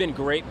 They've been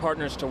great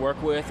partners to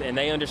work with, and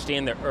they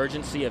understand the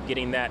urgency of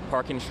getting that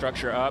parking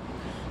structure up.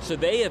 So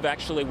they have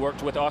actually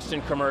worked with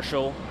Austin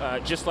Commercial,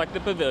 just like the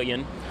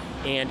pavilion,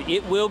 and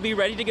it will be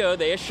ready to go,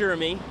 they assure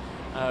me,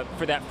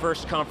 for that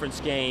first conference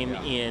game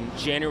in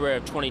January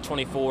of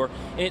 2024.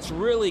 And it's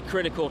really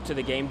critical to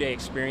the game day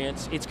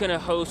experience. It's going to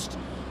host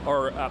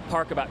or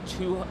park about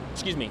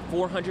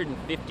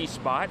 450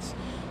 spots.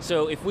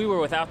 So if we were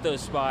without those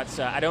spots,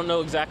 I don't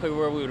know exactly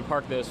where we would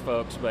park those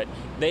folks, but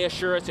they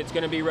assure us it's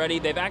going to be ready.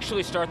 They've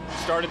actually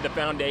started the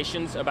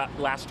foundations about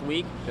last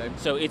week,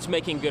 so it's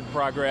making good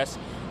progress.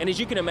 And as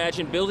you can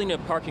imagine, building a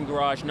parking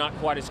garage not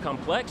quite as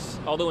complex,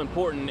 although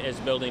important, as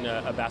building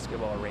a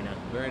basketball arena.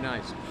 Very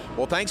nice.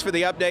 Well, thanks for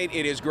the update.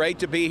 It is great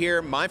to be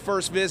here. My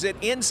first visit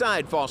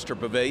inside Foster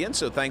Pavilion,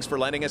 so thanks for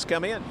letting us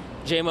come in.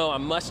 J-Mo, I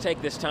must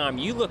take this time.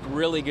 You look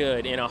really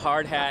good in a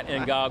hard hat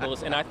and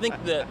goggles, and I think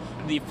the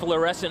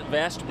fluorescent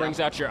vest brings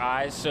out your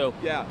eyes, so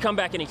come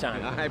back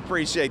anytime. I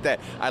appreciate that.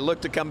 I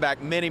look to come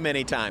back many,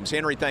 many times.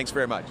 Henry, thanks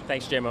very much.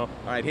 Thanks, J-Mo. All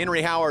right,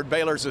 Henry Howard,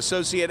 Baylor's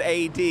Associate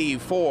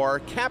AD for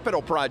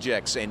Capital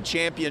Projects and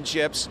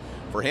Championships.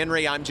 For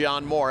Henry, I'm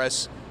John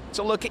Morris. It's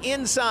a look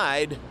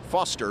inside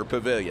Foster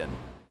Pavilion.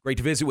 Great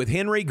to visit with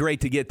Henry.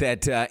 Great to get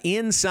that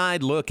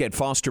inside look at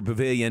Foster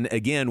Pavilion.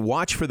 Again,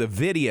 watch for the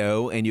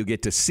video, and you'll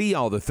get to see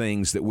all the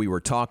things that we were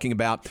talking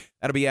about.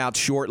 That'll be out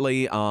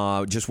shortly.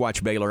 Just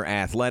watch Baylor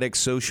Athletics,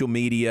 social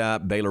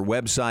media, Baylor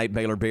website,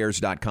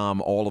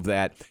 BaylorBears.com, all of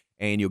that,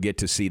 and you'll get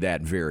to see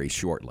that very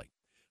shortly.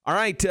 All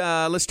right,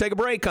 let's take a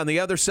break. On the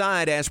other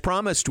side, as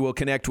promised, we'll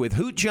connect with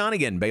Hoot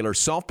Johnigan. Baylor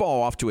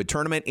softball off to a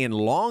tournament in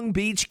Long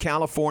Beach,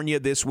 California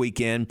this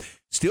weekend.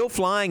 Still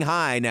flying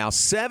high now,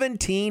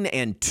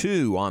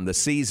 17-2 on the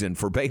season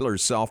for Baylor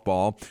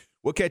softball.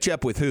 We'll catch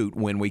up with Hoot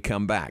when we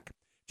come back.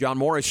 John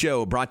Morris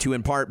Show brought to you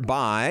in part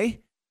by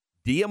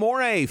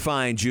D'Amore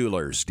Fine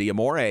Jewelers.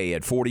 D'Amore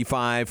at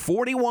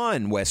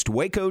 4541 West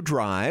Waco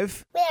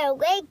Drive. Where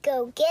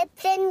Waco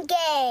gets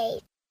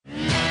engaged.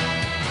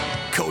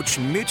 Coach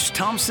Mitch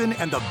Thompson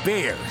and the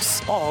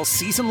Bears all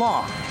season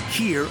long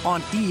here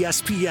on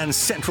ESPN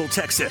Central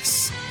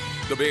Texas.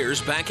 The Bears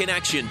back in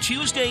action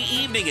Tuesday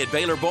evening at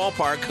Baylor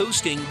Ballpark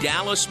hosting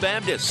Dallas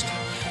Baptist.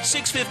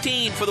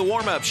 6:15 for the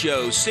warm-up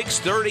show,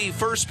 6:30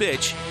 first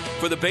pitch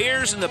for the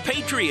Bears and the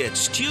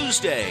Patriots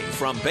Tuesday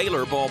from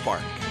Baylor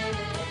Ballpark.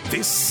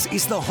 This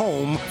is the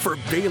home for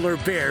Baylor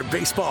Bear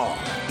baseball,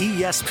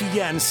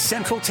 ESPN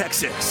Central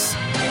Texas.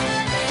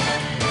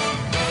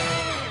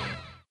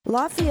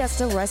 La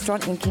Fiesta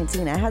Restaurant and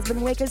Cantina has been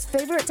Waco's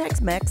favorite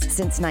Tex-Mex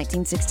since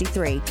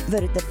 1963.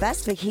 Voted the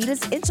best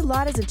fajitas,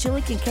 enchiladas, and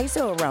chili con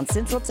queso around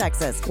Central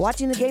Texas.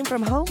 Watching the game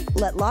from home?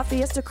 Let La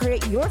Fiesta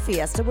create your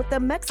fiesta with the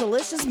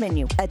Mexalicious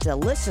menu, a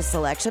delicious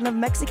selection of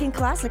Mexican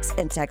classics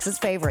and Texas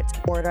favorites.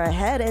 Order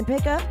ahead and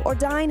pick up, or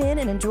dine in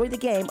and enjoy the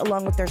game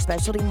along with their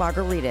specialty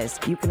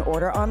margaritas. You can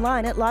order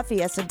online at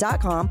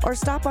lafiesta.com or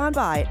stop on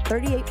by at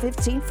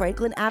 3815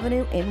 Franklin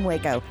Avenue in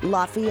Waco.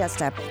 La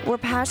Fiesta, where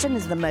passion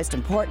is the most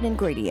important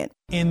ingredient.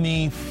 In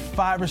the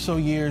 5 or so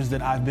years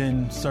that I've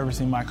been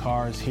servicing my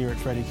cars here at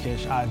Freddie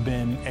Kish, I've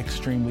been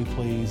extremely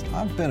pleased.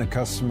 I've been a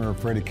customer of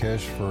Freddie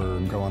Kish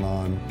for going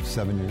on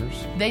 7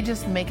 years. They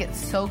just make it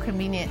so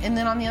convenient. And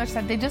then on the other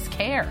side, they just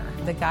care.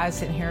 The guys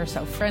sitting here are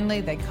so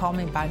friendly. They call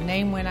me by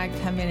name when I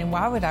come in, and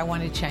why would I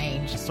want to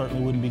change? I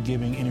certainly wouldn't be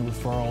giving any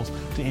referrals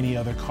to any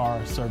other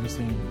car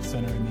servicing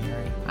center in the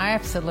area. I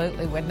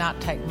absolutely would not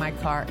take my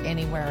car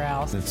anywhere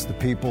else. It's the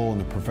people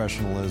and the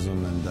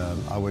professionalism, and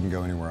I wouldn't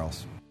go anywhere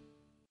else.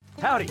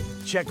 Howdy,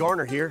 Chet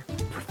Garner here,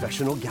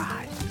 professional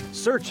guide,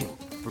 searching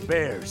for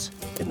bears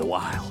in the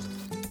wild.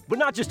 But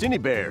not just any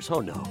bears,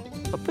 oh no,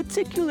 a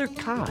particular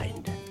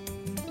kind.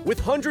 With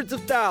hundreds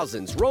of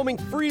thousands roaming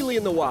freely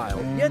in the wild,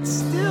 yet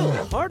still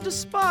hard to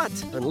spot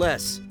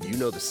unless you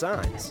know the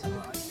signs.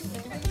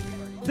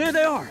 There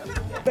they are,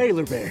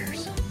 Baylor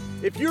bears.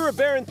 If you're a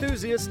bear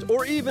enthusiast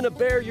or even a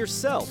bear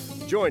yourself,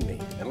 join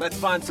me and let's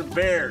find some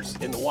bears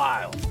in the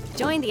wild.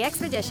 Join the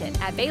expedition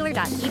at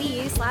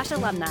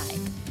baylor.edu/alumni.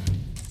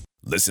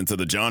 Listen to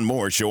The John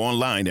Moore Show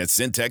online at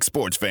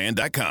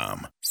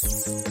syntechsportsfan.com.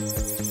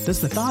 Does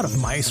the thought of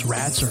mice,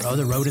 rats, or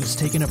other rodents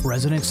taking up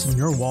residence in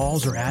your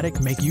walls or attic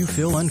make you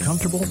feel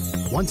uncomfortable?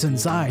 Once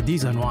inside,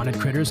 these unwanted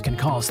critters can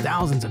cause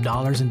thousands of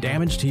dollars in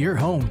damage to your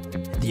home.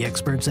 The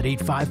experts at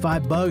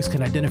 855 Bugs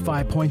can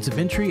identify points of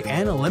entry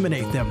and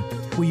eliminate them.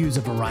 We use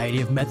a variety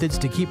of methods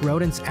to keep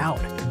rodents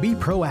out. Be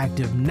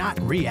proactive, not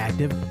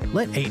reactive.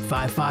 Let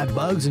 855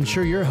 Bugs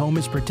ensure your home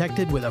is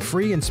protected with a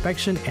free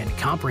inspection and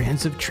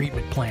comprehensive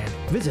treatment plan.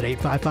 Visit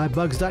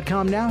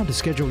 855bugs.com now to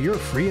schedule your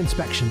free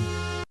inspection.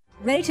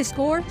 Ready to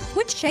score?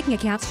 Switch checking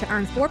accounts to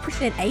earn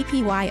 4%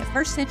 APY at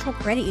First Central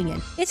Credit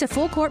Union. It's a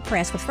full court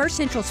press with First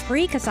Central's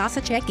free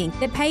Kasasa checking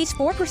that pays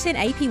 4%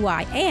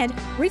 APY and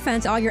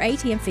refunds all your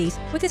ATM fees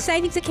with a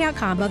savings account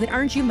combo that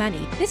earns you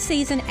money. This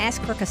season,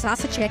 ask for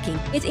Kasasa checking.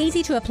 It's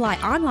easy to apply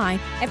online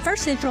at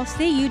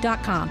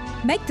firstcentralcu.com.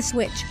 Make the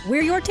switch.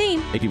 We're your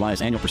team. APY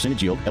is annual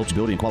percentage yield.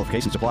 Eligibility and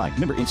qualifications apply.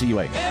 Member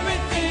NCUA.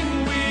 Everything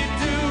we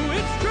do,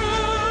 it's true.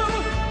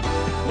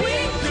 We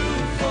do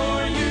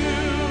for you.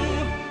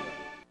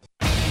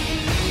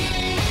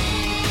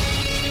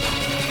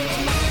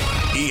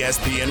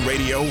 ESPN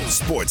Radio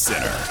Sports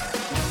Center.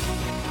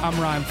 I'm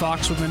Ryan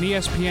Fox with an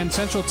ESPN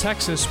Central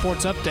Texas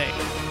Sports Update.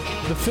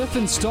 The fifth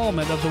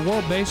installment of the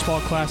World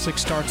Baseball Classic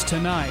starts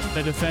tonight.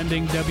 The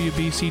defending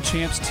WBC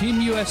champs Team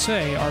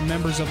USA are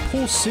members of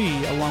Pool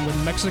C, along with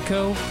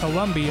Mexico,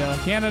 Colombia,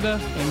 Canada,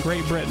 and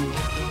Great Britain.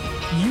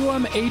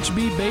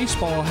 UMHB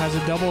Baseball has a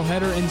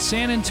doubleheader in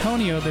San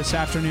Antonio this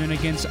afternoon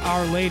against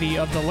Our Lady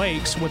of the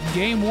Lakes, with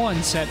Game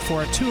 1 set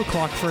for a 2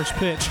 o'clock first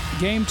pitch,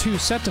 Game 2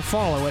 set to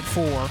follow at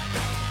 4.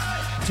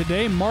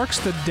 Today marks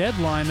the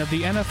deadline of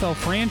the NFL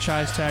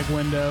franchise tag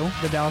window.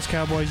 The Dallas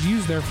Cowboys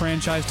used their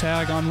franchise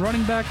tag on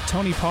running back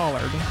Tony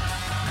Pollard.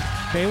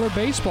 Baylor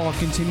Baseball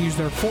continues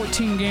their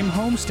 14-game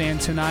homestand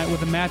tonight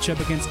with a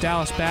matchup against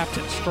Dallas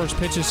Baptist. First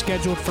pitch is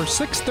scheduled for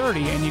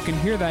 6:30, and you can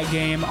hear that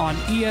game on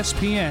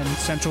ESPN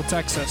Central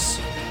Texas.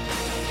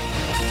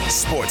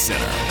 Sports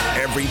Center,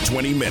 every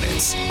 20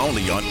 minutes,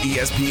 only on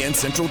ESPN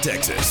Central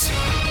Texas.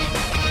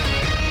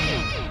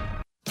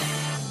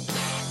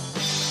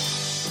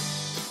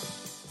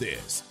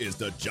 This is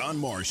the John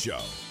Moore Show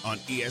on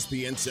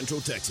ESPN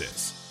Central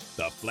Texas,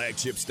 the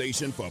flagship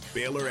station for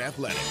Baylor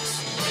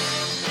Athletics.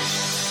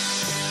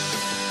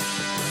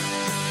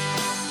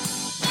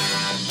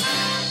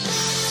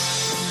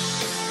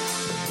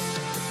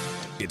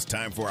 It's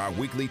time for our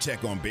weekly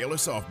check on Baylor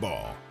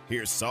softball.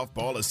 Here's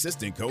softball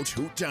assistant coach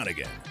Hoot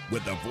Jonigan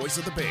with the voice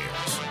of the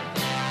Bears.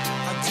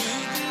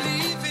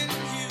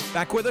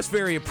 Back with us,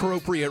 very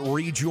appropriate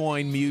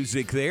rejoin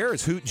music there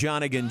as Hoot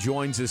Jonigan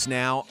joins us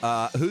now.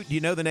 Hoot, do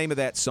you know the name of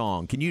that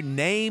song? Can you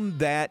name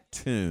that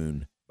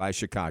tune by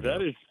Chicago?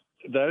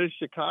 That is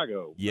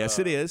Chicago. Yes,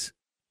 it is.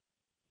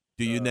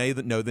 Do you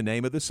know the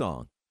name of the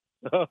song?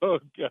 Oh,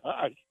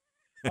 gosh.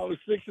 I was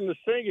fixing to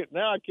sing it.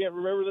 Now I can't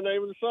remember the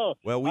name of the song.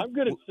 Well, I'm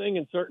good at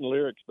singing certain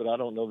lyrics, but I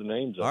don't know the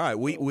names of them. All right,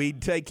 them.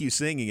 we'd take you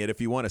singing it if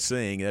you want to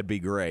sing. That'd be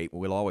great.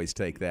 We'll always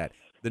take that.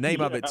 The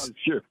name of it's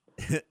sure.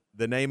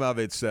 The name of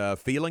it's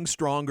Feeling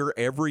Stronger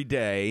Every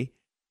Day,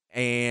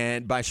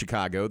 and by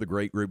Chicago, the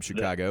great group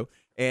Chicago.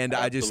 And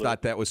Absolutely. I just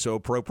thought that was so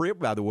appropriate.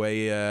 By the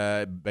way,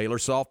 Baylor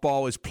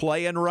softball is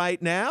playing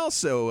right now,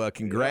 so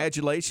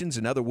congratulations,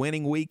 another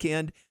winning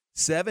weekend,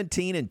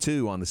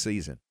 17-2 on the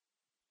season.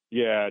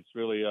 Yeah, it's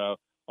really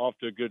off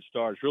to a good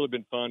start. It's really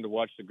been fun to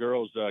watch the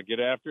girls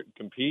get after it and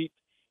compete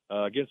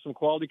against some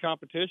quality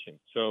competition.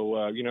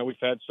 So, we've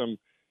had some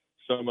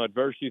some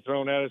adversity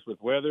thrown at us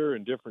with weather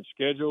and different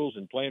schedules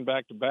and playing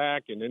back to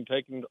back and then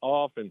taking it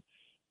off.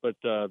 But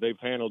they've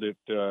handled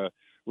it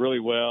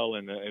really well,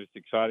 and it's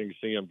exciting to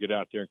see them get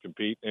out there and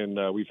compete.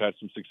 And we've had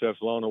some success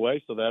along the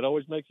way, so that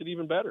always makes it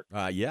even better.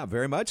 Yeah,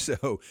 very much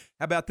so.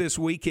 How about this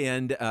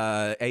weekend?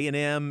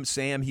 A&M,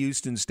 Sam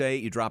Houston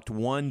State. You dropped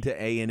 1 to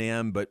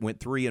A&M, but went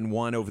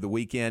 3-1 over the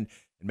weekend.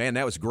 And man,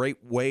 that was a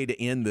great way to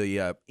end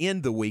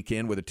the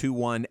weekend with a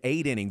 2-1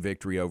 8-inning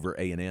victory over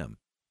A&M.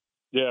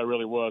 Yeah, it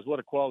really was. What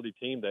a quality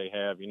team they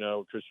have.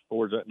 Chris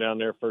Ford's down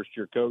there,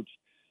 first-year coach.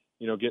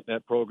 Getting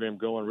that program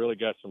going, really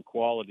got some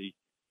quality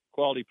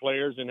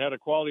players and had a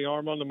quality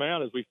arm on the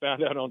mound, as we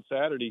found out on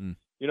Saturday.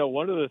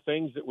 One of the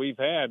things that we've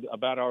had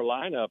about our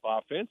lineup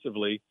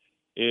offensively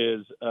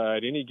is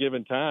at any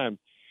given time,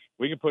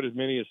 we can put as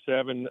many as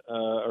 7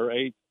 or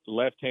 8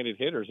 left-handed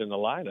hitters in the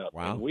lineup.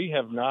 Wow. And we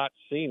have not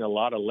seen a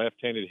lot of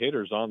left-handed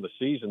hitters on the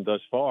season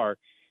thus far.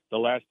 The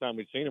last time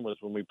we'd seen them was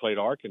when we played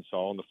Arkansas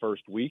on the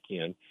first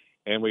weekend,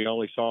 and we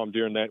only saw them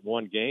during that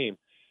one game.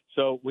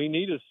 So we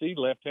need to see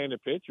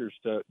left-handed pitchers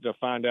to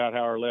find out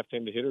how our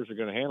left-handed hitters are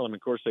going to handle them.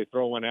 Of course, they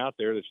throw one out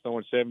there that's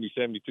throwing 70,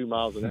 72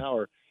 miles an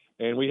hour,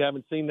 and we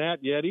haven't seen that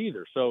yet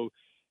either. So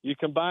you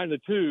combine the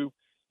two,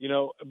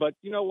 but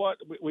you know what?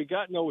 We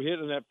got no hit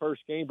in that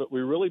first game, but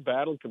we really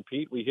battled,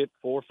 compete. We hit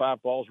 4 or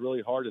 5 balls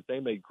really hard that they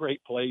made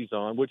great plays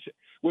on,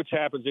 which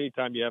happens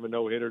anytime you have a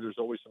no-hitter. There's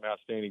always some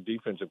outstanding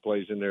defensive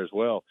plays in there as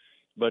well.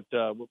 But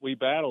we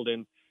battled,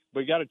 and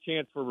we got a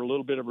chance for a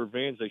little bit of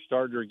revenge. They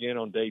started her again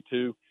on day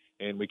 2.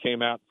 And we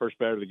came out, first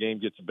batter of the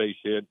game gets a base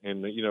hit,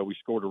 and, we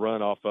scored a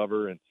run off of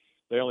her, and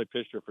they only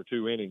pitched her for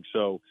 2 innings.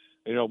 So,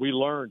 we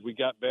learned, we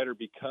got better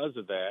because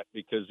of that,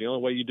 because the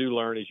only way you do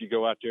learn is you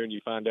go out there and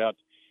you find out,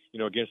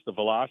 against the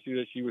velocity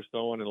that she was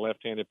throwing and a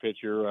left-handed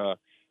pitcher,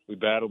 we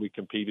battled, we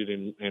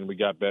competed, and we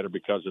got better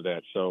because of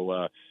that.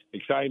 So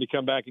exciting to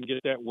come back and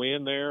get that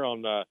win there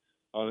on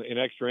in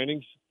extra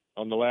innings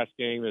on the last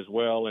game as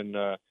well, and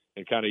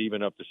kind of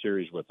even up the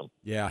series with them.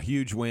 Yeah,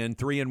 huge win.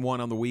 3-1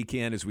 on the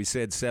weekend, as we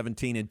said,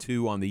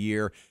 17-2 on the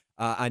year.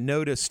 I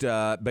noticed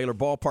Baylor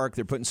Ballpark,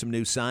 they're putting some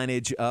new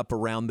signage up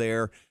around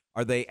there.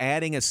 Are they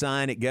adding a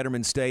sign at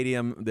Getterman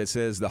Stadium that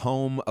says the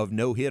home of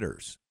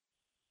no-hitters?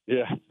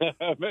 Yeah,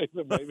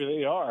 maybe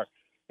they are.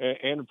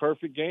 And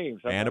perfect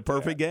games. And a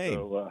perfect game.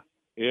 So,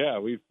 yeah,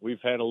 we've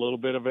had a little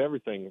bit of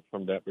everything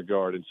from that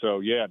regard. And so,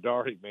 yeah,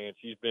 Darty, man,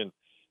 she's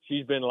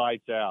been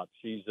lights out.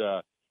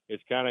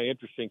 It's kind of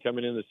interesting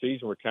coming into the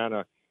season. We're kind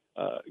of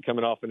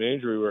coming off an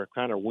injury. We're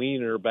kind of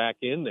weaning her back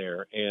in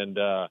there. And,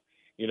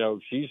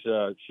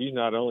 she's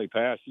not only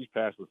passed, she's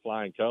passed with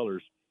flying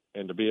colors.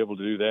 And to be able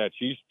to do that,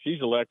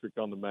 she's electric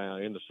on the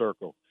mound in the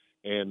circle.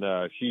 And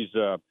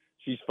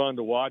she's fun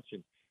to watch.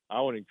 And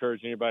I want to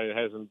encourage anybody that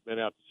hasn't been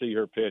out to see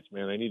her pitch,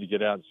 man, they need to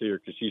get out and see her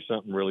because she's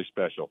something really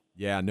special.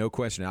 Yeah, no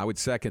question. I would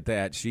second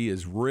that. She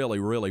is really,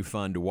 really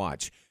fun to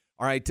watch.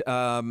 All right,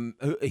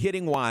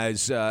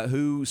 hitting-wise,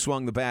 who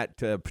swung the bat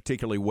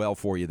particularly well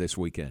for you this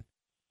weekend?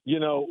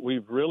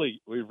 We've really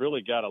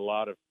got a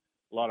lot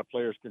of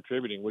players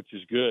contributing, which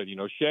is good.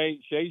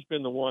 Shay's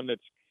been the one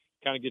that's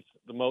kind of gets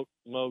the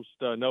most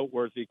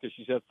noteworthy because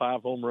she's had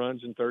 5 home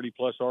runs and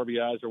 30-plus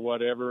RBIs or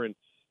whatever, and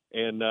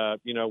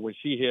when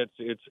she hits,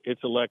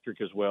 it's electric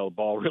as well. The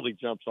ball really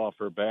jumps off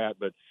her bat,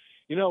 but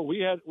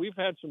we've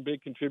had some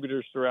big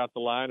contributors throughout the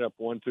lineup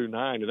 1 through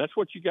 9, and that's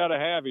what you got to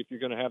have if you're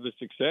going to have the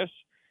success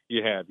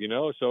you have,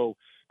 so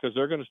because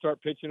they're going to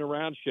start pitching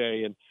around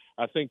Shay. And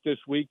I think this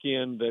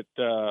weekend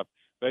that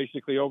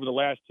basically over the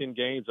last 10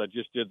 games, I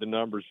just did the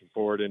numbers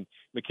for it, and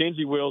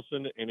Mackenzie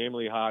Wilson and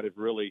Emily Hott have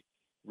really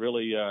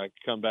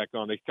come back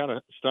on. They kind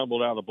of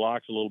stumbled out of the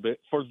blocks a little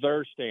bit for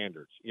their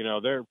standards.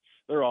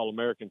 They're all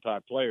American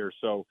type players,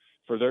 so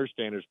for their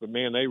standards, but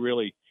man, they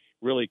really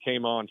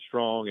came on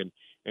strong,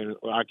 and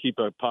I keep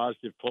a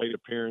positive plate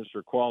appearance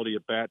or quality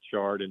at bat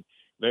chart, and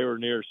they were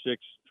near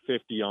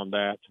 650 on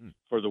that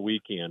for the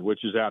weekend,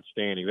 which is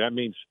outstanding. That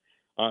means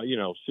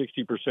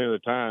 60% of the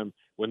time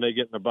when they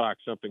get in the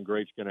box, something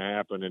great's going to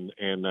happen,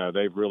 and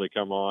they've really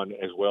come on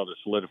as well to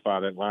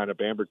solidify that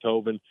lineup. Amber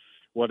Tobin,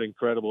 what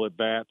incredible at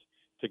bat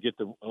to get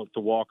the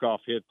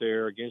walk-off hit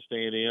there against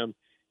A&M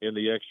in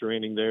the extra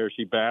inning there.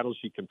 She battled,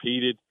 she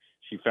competed,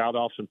 she fouled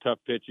off some tough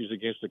pitches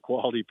against a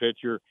quality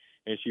pitcher,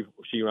 and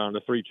she on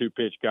the 3-2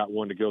 pitch got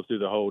one to go through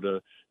the hole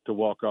to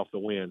walk off the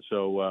win.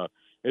 So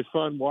it's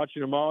fun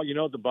watching them all.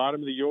 At the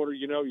bottom of the order,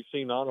 you've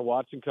seen Anna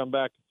Watson come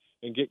back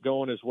and get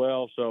going as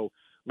well. So,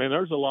 man,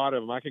 there's a lot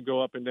of them. I could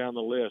go up and down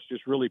the list.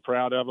 Just really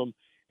proud of them.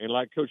 And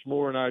like Coach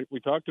Moore and we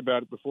talked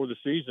about it before the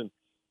season,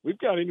 we've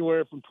got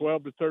anywhere from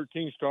 12 to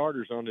 13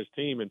 starters on this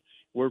team, and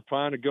we're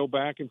trying to go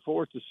back and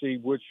forth to see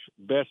which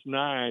best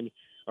 9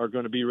 are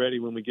going to be ready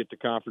when we get to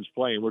conference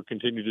play, and we'll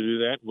continue to do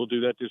that. We'll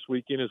do that this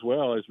weekend as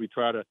well as we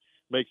try to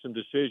make some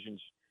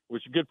decisions,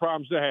 which are good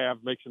problems to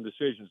have, make some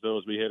decisions, though,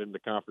 as we head into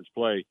conference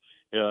play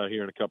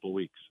here in a couple of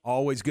weeks.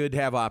 Always good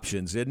to have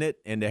options, isn't it?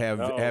 And to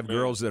have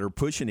girls that are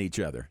pushing each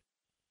other.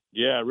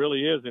 Yeah, it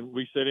really is. And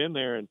we sit in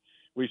there and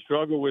we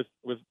struggle with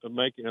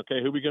making,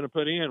 okay, who are we going to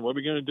put in? What are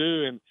we going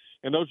to do?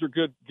 And those are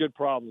good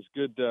problems,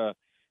 good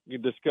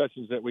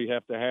discussions that we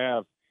have to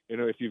have,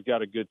 if you've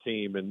got a good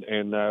team.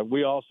 And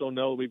we also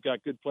know we've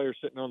got good players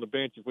sitting on the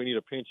bench. If we need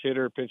a pinch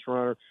hitter, pinch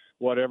runner,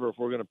 whatever, if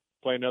we're going to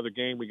play another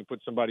game, we can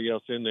put somebody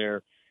else in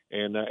there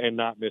and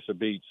not miss a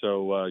beat.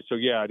 So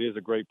yeah, it is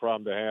a great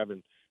problem to have,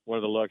 and one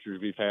of the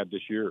luxuries we've had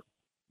this year.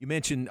 You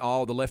mentioned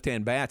all the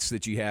left-hand bats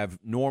that you have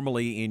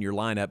normally in your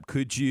lineup.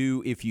 Could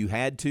you, if you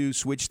had to,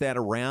 switch that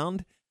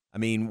around? I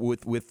mean,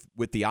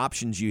 with the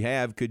options you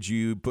have, could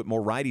you put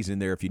more righties in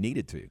there if you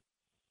needed to?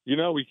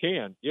 We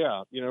can.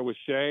 Yeah. With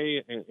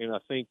Shea and I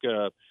think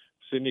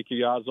Sydney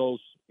Callazos,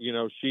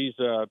 she's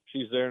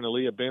there, and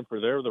Aaliyah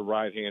Benford, they're the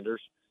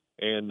right-handers,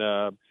 and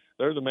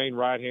they're the main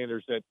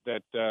right-handers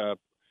that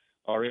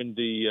are in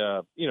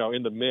the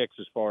in the mix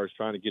as far as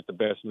trying to get the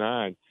best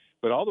 9.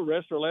 But all the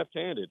rest are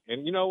left-handed.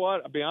 And you know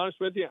what? I'll be honest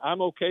with you,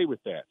 I'm okay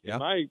with that. Yeah.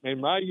 In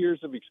my years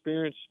of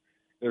experience,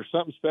 there's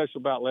something special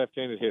about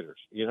left-handed hitters.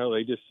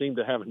 They just seem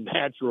to have a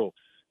natural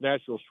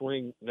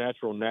swing,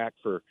 natural knack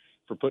for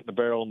putting the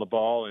barrel on the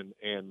ball,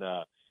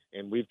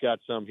 and we've got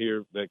some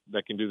here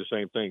that can do the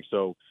same thing.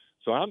 So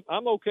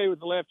I'm okay with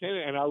the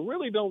left-handed, and I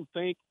really don't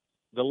think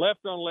the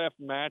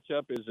left-on-left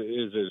matchup is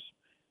as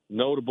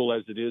notable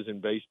as it is in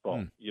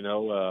baseball.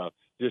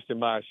 Just in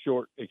my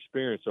short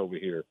experience over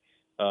here.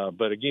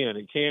 But again,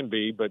 it can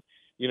be. But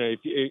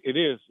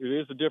it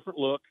is a different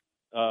look.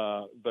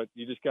 But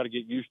you just got to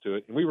get used to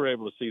it. And we were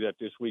able to see that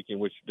this weekend,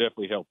 which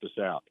definitely helped us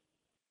out.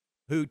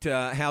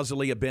 How's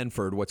Aaliyah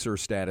Benford? What's her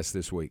status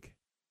this week?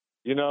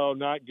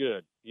 Not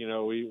good.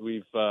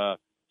 We've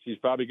she's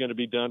probably going to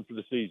be done for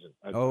the season.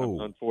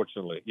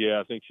 Unfortunately, yeah,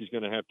 I think she's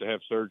going to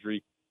have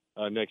surgery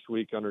next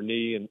week on her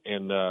knee,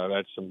 and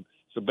that's some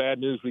bad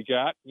news we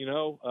got.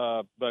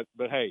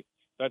 But hey,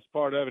 that's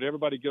part of it.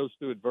 Everybody goes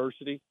through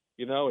adversity.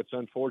 It's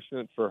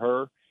unfortunate for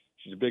her.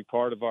 She's a big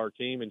part of our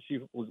team, and she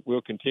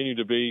will continue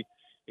to be,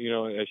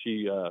 as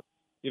she,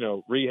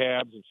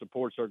 rehabs and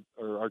supports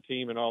our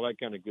team and all that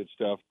kind of good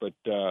stuff. But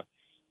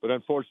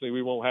unfortunately,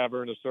 we won't have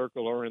her in the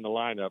circle or in the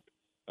lineup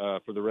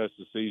for the rest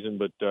of the season.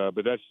 But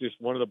that's just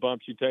one of the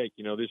bumps you take.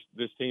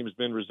 This team has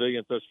been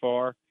resilient thus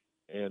far,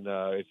 and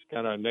it's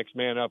kind of a next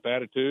man up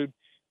attitude.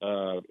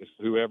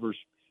 Whoever's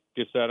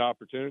gets that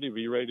opportunity,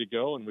 be ready to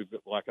go. And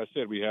like I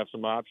said, we have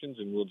some options,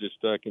 and we'll just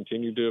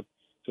continue to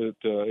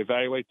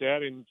evaluate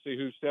that and see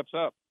who steps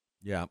up.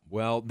 Yeah,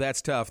 well,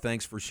 that's tough.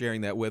 Thanks for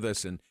sharing that with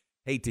us, and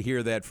hate to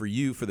hear that for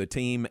you, for the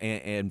team,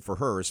 and for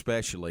her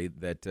especially,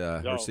 that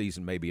her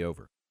season may be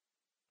over.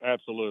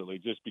 Absolutely,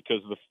 just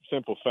because of the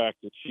simple fact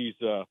that she's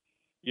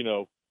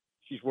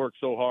worked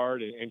so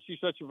hard, and she's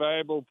such a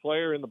valuable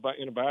player in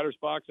the batter's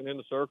box and in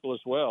the circle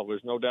as well.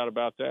 There's no doubt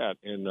about that,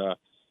 and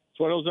it's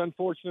one of those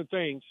unfortunate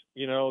things,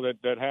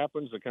 that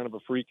happens. A kind of a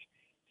freak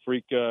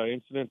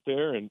incident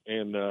there,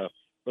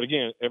 but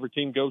again, every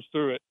team goes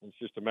through it. It's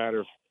just a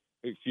matter of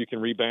if you can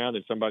rebound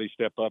and somebody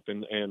step up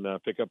and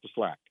pick up the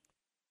slack.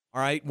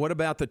 All right. What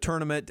about the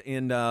tournament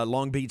in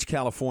Long Beach,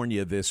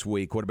 California this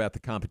week? What about the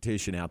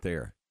competition out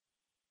there?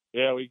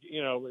 Yeah, we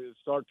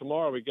start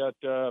tomorrow. We got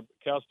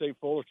Cal State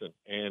Fullerton,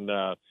 and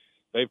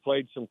they've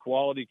played some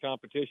quality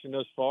competition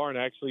thus far and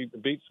actually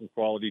beat some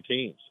quality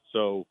teams.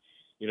 So,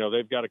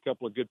 they've got a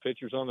couple of good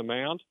pitchers on the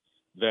mound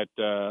that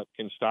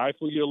can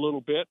stifle you a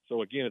little bit.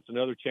 So again, it's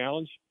another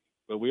challenge,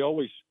 but we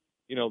always –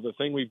 the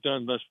thing we've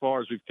done thus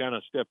far is we've kind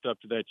of stepped up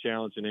to that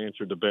challenge and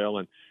answered the bell.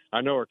 And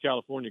I know our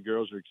California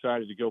girls are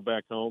excited to go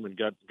back home and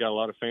got a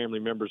lot of family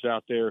members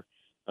out there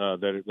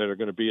that are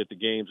going to be at the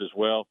games as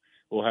well.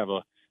 We'll have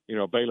a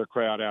Baylor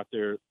crowd out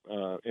there,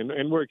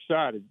 and we're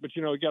excited. But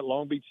you got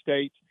Long Beach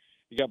State,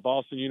 you got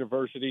Boston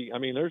University. I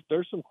mean,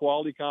 there's some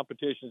quality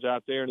competitions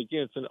out there, and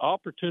again, it's an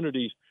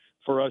opportunity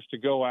for us to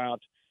go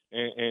out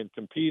and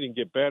compete and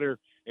get better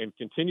and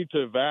continue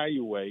to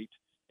evaluate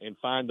and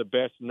find the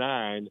best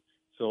 9.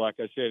 So, like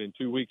I said, in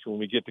 2 weeks when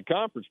we get to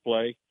conference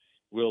play,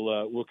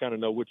 we'll kind of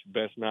know which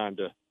best 9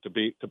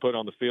 to put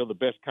on the field, the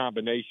best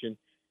combination,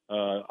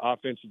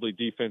 offensively,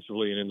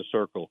 defensively, and in the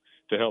circle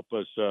to help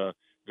us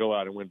go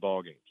out and win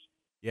ball games.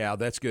 Yeah,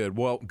 that's good.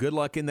 Well, good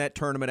luck in that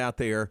tournament out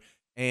there.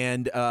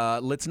 And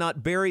let's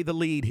not bury the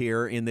lead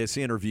here in this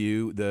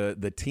interview.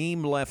 The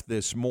team left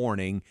this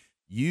morning.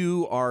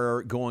 You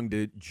are going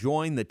to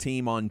join the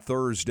team on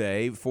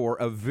Thursday for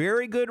a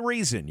very good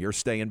reason. You're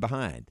staying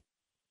behind.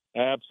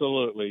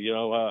 Absolutely.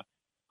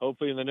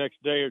 Hopefully in the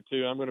next day or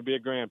two, I'm going to be a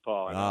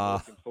grandpa. And I'm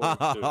looking forward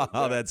to it.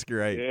 Oh, that's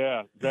great.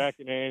 Yeah, Zach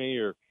and Annie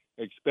are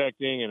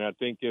expecting, and I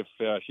think if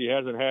she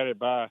hasn't had it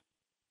by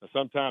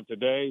sometime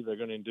today, they're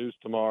going to induce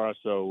tomorrow.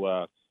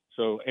 So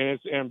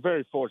I'm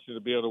very fortunate to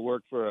be able to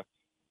work for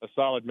a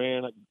solid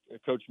man,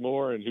 Coach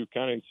Moore, and who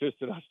kind of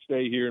insisted I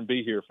stay here and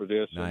be here for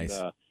this. Nice.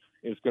 And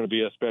it's going to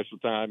be a special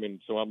time,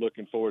 and so I'm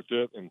looking forward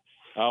to it. And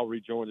I'll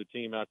rejoin the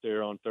team out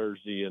there on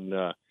Thursday, and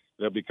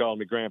they'll be calling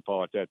me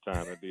Grandpa at that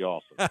time. That'd be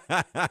awesome.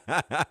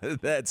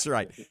 That's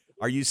right.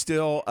 Are you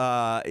still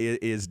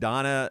is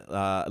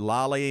Donna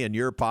Lolly and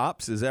your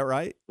pops? Is that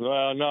right?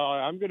 Well, no,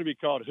 I'm going to be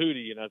called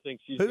Hootie, and I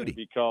think she's going to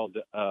be called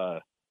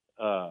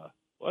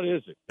what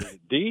is it? Is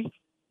it D?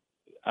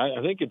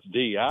 I think it's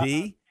D.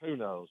 D? Who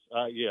knows?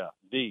 Yeah,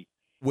 D.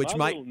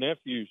 My little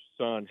nephew's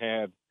son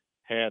had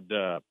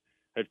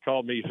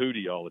called me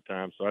Hootie all the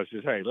time. So I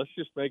said, hey, let's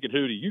just make it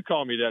Hootie. You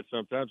call me that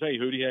sometimes. Hey,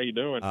 Hootie, how you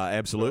doing?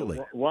 Absolutely.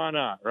 So, why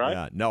not, right?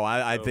 Yeah. No,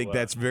 I think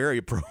that's very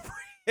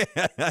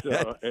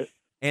appropriate.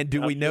 And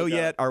do we know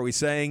yet? Are we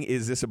saying,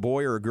 is this a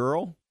boy or a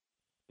girl?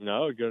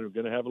 No, we're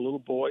going to have a little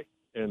boy.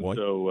 And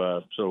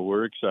so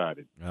we're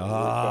excited.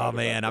 Oh,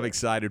 man, I'm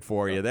excited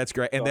for you. That's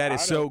great. And that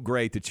is so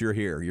great that you're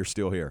here. You're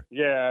still here.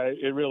 Yeah,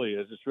 it really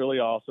is. It's really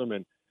awesome.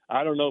 And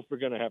I don't know if we're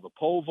going to have a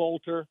pole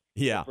vaulter,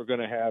 if we're going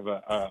to have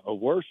a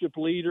worship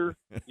leader,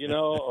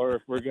 or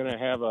if we're going to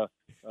have a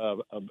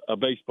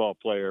baseball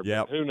player.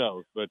 Yep. Who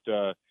knows? But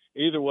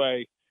either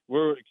way,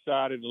 we're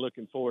excited and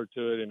looking forward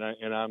to it.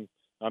 And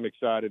I'm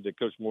excited that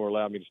Coach Moore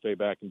allowed me to stay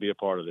back and be a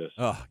part of this.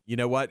 Oh, you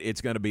know what?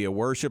 It's going to be a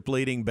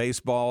worship-leading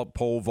baseball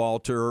pole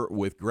vaulter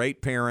with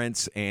great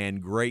parents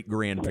and great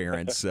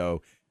grandparents.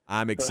 So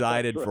I'm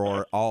excited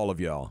for all of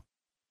y'all.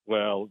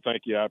 Well,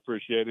 thank you. I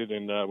appreciate it,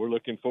 and we're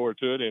looking forward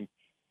to it. And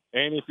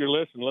Annie, if you're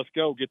listening, let's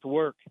go. Get to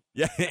work.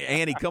 Yeah,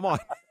 Annie, come on.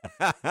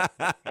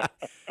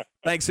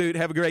 Thanks, Hoot.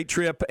 Have a great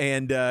trip,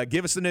 and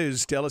give us the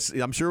news. Tell us.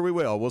 I'm sure we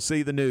will. We'll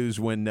see the news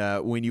when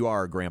you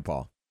are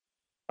Grandpa.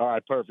 All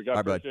right, perfect. I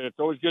appreciate it. It's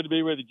always good to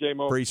be with you,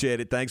 J-Mo.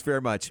 Appreciate it. Thanks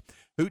very much.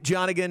 Hoot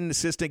Johnigan,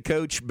 assistant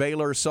coach,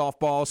 Baylor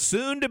softball,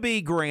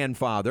 soon-to-be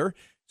grandfather.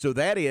 So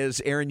that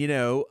is, Aaron,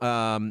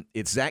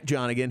 it's Zach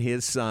Johnigan,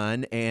 his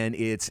son, and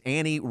it's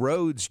Annie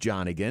Rhodes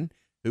Johnigan,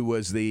 who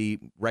was the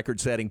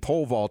record-setting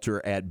pole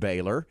vaulter at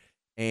Baylor,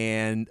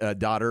 and a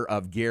daughter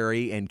of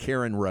Gary and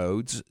Karen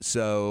Rhodes.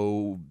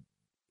 So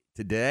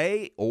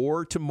today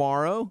or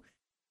tomorrow,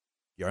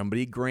 you're going to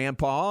be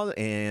grandpa,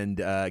 and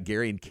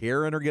Gary and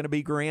Karen are going to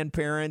be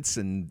grandparents,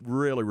 and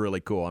really, really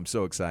cool. I'm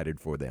so excited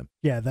for them.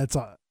 Yeah, that's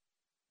an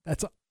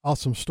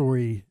awesome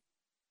story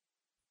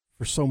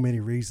for so many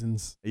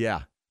reasons.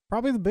 Yeah.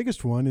 Probably the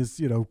biggest one is,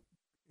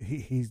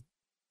 he's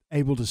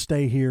able to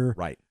stay here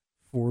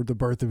for the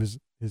birth of his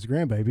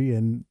grandbaby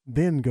and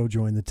then go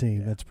join the team.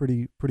 Yeah. That's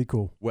pretty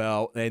cool.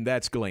 Well, and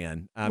that's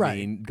Glenn. I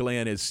mean,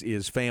 Glenn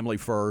is family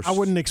first. I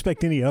wouldn't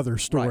expect any other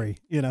story,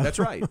 That's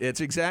right.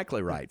 It's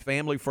exactly right.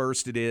 Family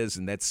first it is,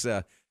 and that's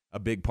a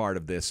big part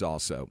of this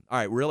also. All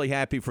right, really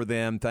happy for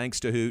them. Thanks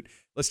to Hoot.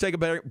 Let's take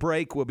a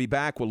break. We'll be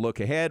back. We'll look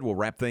ahead. We'll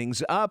wrap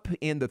things up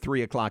in the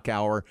 3 o'clock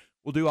hour.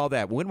 We'll do all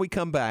that. When we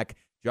come back,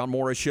 John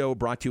Morris Show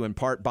brought to you in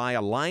part by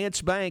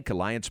Alliance Bank.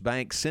 Alliance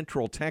Bank,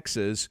 Central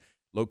Texas.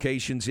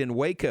 Locations in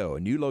Waco, a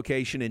new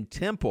location in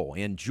Temple,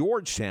 in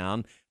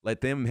Georgetown.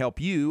 Let them help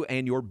you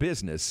and your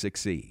business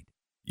succeed.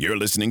 You're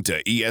listening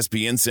to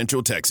ESPN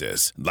Central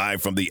Texas,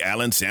 live from the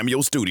Allen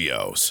Samuel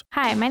Studios.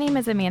 Hi, my name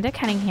is Amanda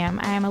Cunningham.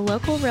 I am a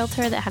local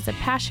realtor that has a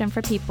passion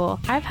for people.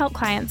 I've helped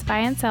clients buy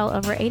and sell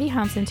over 80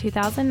 homes in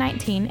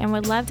 2019 and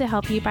would love to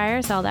help you buy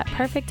or sell that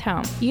perfect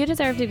home. You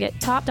deserve to get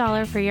top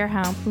dollar for your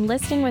home.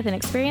 Listing with an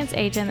experienced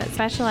agent that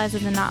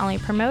specializes in not only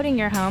promoting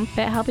your home,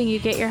 but helping you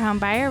get your home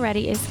buyer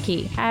ready is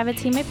key. I have a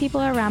team of people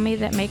around me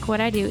that make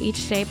what I do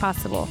each day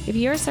possible. If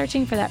you're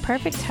searching for that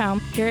perfect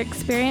home, your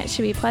experience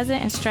should be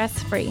pleasant and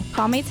stress-free.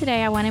 Call me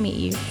today. I want to meet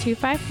you.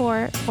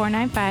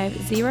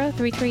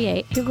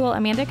 254-495-0338. Google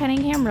Amanda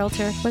Cunningham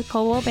Realtor with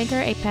Coldwell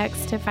Banker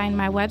Apex to find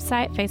my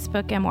website,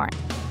 Facebook, and more.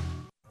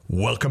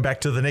 Welcome back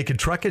to The Naked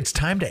Truck. It's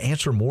time to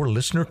answer more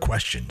listener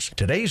questions.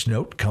 Today's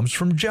note comes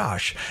from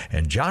Josh,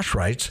 and Josh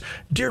writes,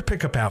 Dear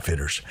Pickup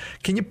Outfitters,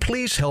 can you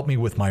please help me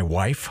with my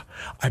wife?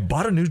 I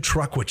bought a new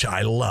truck, which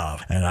I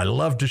love, and I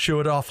love to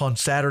show it off on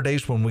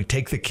Saturdays when we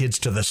take the kids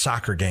to the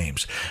soccer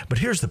games. But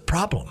here's the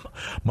problem.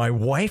 My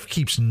wife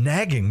keeps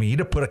nagging me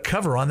to put a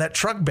cover on that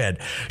truck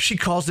bed. She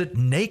calls it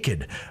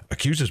naked,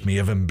 accuses me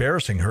of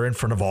embarrassing her in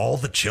front of all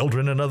the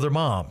children and other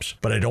moms.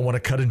 But I don't want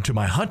to cut into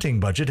my hunting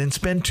budget and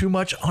spend too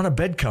much on a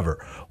bed cover.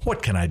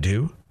 What can I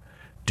do?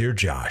 Dear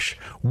Josh,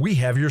 we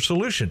have your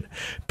solution.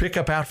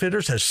 Pickup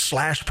Outfitters has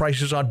slashed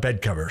prices on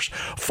bed covers.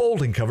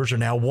 Folding covers are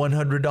now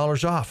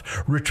 $100 off.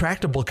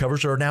 Retractable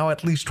covers are now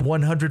at least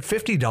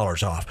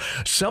 $150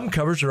 off. Some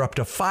covers are up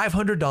to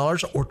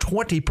 $500 or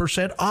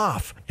 20%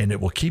 off, and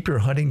it will keep your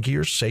hunting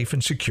gear safe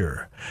and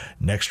secure.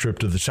 Next trip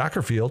to the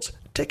soccer fields,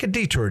 take a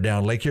detour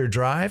down Lake Erie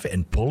Drive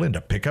and pull into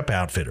Pickup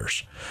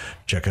Outfitters.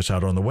 Check us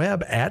out on the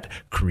web at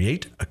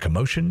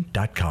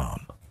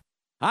createacommotion.com.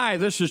 Hi,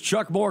 this is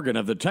Chuck Morgan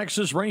of the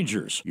Texas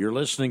Rangers. You're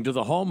listening to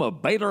the home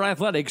of Baylor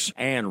Athletics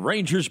and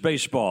Rangers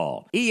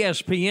Baseball,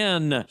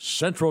 ESPN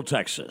Central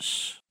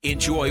Texas.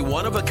 Enjoy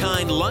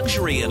one-of-a-kind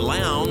luxury and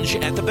lounge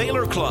at the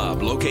Baylor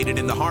Club, located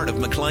in the heart of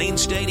McLean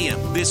Stadium.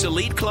 This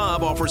elite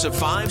club offers a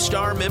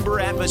 5-star member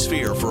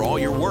atmosphere for all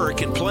your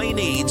work and play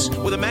needs,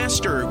 with a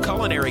master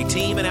culinary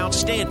team and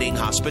outstanding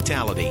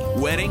hospitality.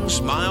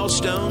 Weddings,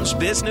 milestones,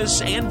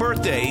 business, and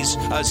birthdays.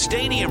 A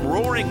stadium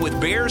roaring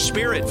with Bear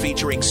spirit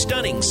featuring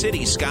stunning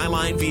city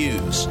skyline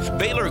views.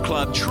 Baylor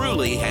Club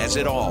truly has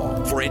it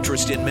all. For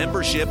interest in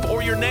membership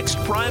or your next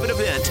private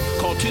event,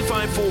 call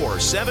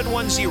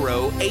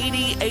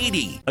 254-710-80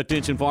 80.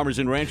 Attention farmers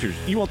and ranchers,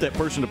 you want that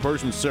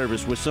person-to-person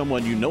service with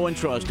someone you know and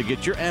trust to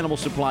get your animal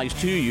supplies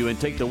to you and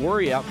take the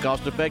worry out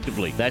cost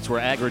effectively. That's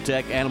where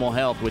Agritech Animal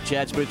Health with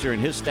Chad Spitzer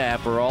and his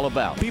staff are all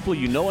about. People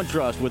you know and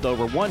trust with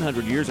over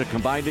 100 years of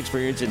combined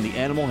experience in the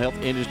animal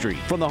health industry.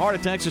 From the heart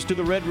of Texas to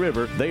the Red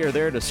River, they are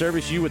there to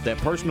service you with that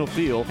personal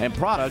feel and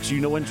products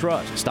you know and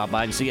trust. Stop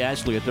by and see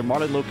Ashley at their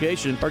Marlin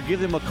location or give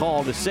them a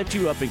call to set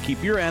you up and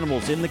keep your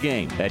animals in the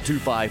game at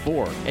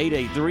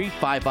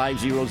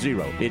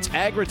 254-883-5500. It's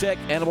Agritech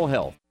Animal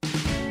Health.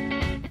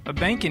 A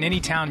bank in any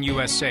town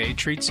USA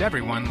treats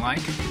everyone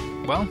like,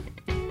 well,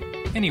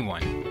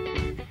 anyone.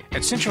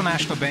 At Central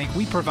National Bank,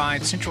 we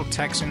provide Central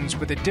Texans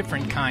with a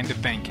different kind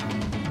of banking.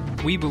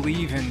 We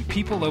believe in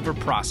people over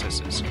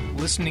processes,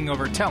 listening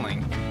over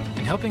telling,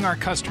 and helping our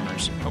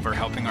customers over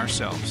helping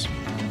ourselves.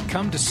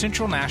 Come to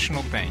Central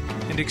National Bank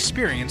and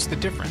experience the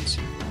difference.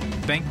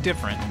 Bank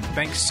different.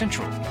 Bank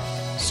Central.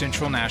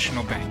 Central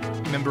National Bank.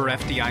 Member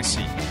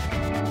FDIC.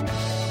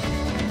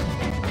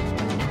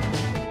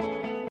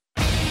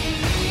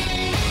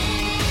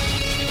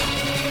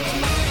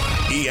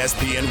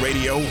 ESPN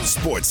Radio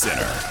Sports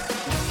Center.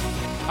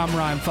 I'm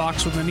Ryan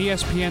Fox with an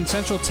ESPN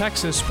Central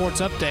Texas Sports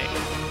Update.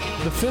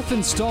 The fifth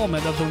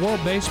installment of the World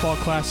Baseball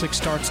Classic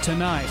starts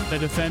tonight. The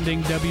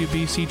defending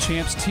WBC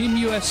champs Team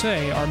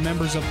USA are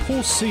members of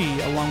Pool C,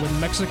 along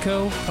with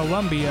Mexico,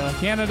 Colombia,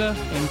 Canada,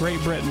 and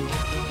Great Britain.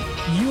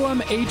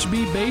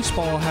 UMHB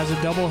Baseball has a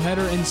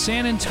doubleheader in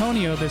San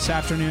Antonio this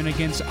afternoon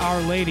against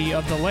Our Lady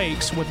of the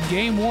Lakes, with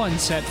Game 1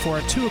 set for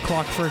a 2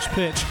 o'clock first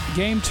pitch,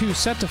 Game 2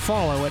 set to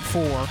follow at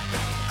 4.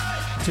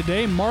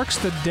 Today marks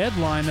the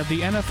deadline of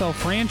the NFL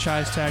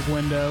franchise tag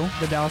window.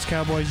 The Dallas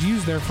Cowboys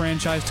used their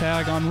franchise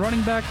tag on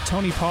running back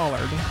Tony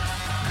Pollard.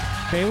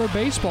 Baylor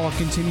Baseball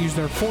continues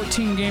their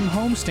 14-game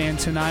homestand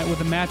tonight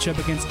with a matchup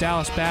against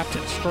Dallas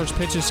Baptist. First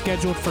pitch is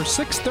scheduled for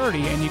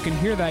 6:30, and you can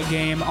hear that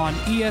game on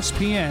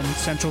ESPN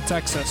Central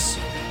Texas.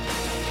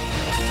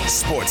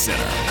 Sports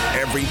Center,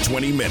 every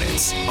 20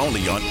 minutes,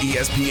 only on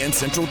ESPN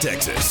Central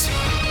Texas.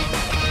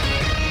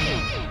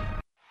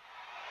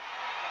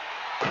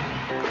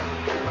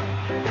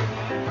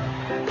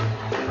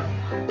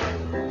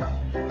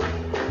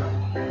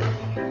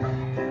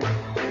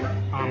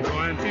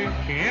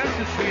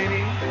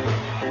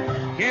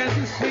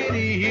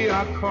 Here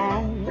I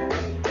come.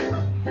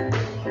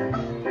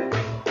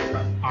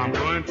 I'm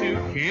going to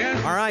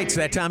Kansas. All right, it's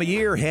that time of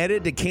year.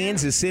 Headed to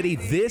Kansas City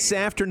this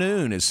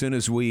afternoon. As soon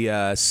as we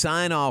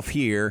sign off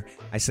here,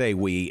 I say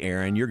we,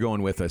 Aaron. You're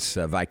going with us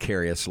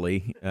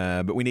vicariously,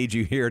 but we need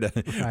you here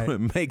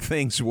to make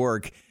things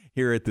work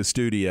here at the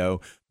studio.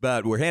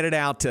 But we're headed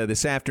out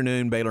this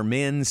afternoon. Baylor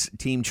men's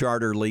team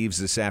charter leaves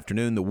this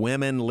afternoon. The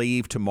women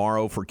leave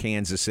tomorrow for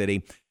Kansas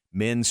City.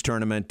 Men's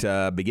tournament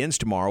begins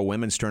tomorrow.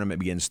 Women's tournament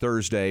begins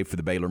Thursday. For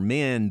the Baylor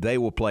men, they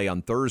will play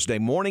on Thursday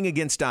morning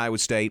against Iowa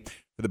State.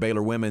 For the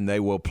Baylor women, they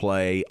will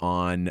play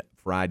on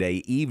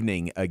Friday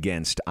evening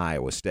against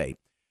Iowa State.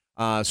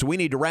 So we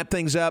need to wrap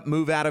things up,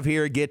 move out of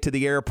here, get to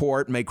the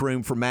airport, make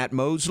room for Matt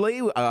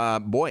Mosley.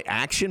 Boy,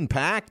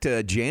 action-packed,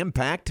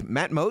 jam-packed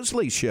Matt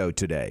Mosley show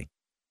today.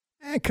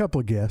 A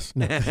couple of guests.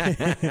 No.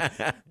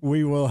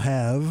 We will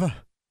have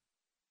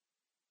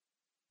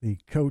the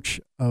coach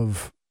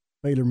of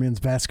Baylor men's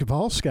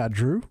basketball, Scott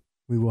Drew.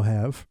 We will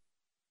have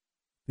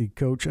the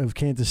coach of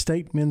Kansas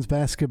State men's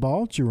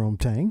basketball, Jerome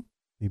Tang,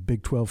 the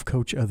Big 12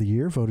 Coach of the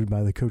Year, voted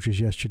by the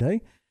coaches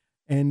yesterday.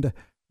 And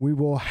we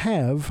will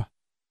have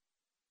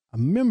a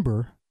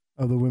member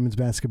of the women's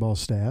basketball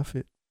staff.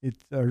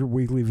 It's our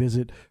weekly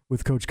visit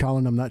with Coach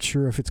Collin. I'm not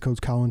sure if it's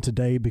Coach Collin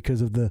today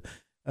because of the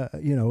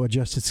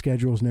adjusted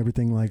schedules and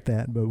everything like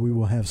that, but we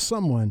will have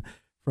someone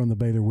from the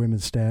Baylor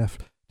women's staff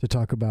to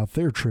talk about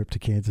their trip to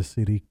Kansas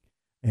City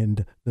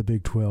and the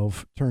Big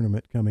 12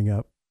 tournament coming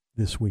up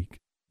this week.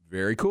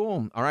 Very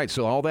cool. All right,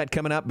 so all that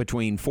coming up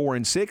between 4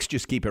 and 6.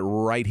 Just keep it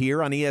right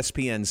here on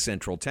ESPN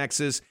Central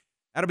Texas.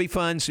 That'll be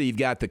fun. So you've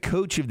got the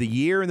Coach of the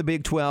Year in the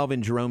Big 12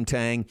 in Jerome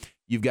Tang.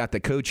 You've got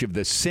the Coach of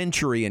the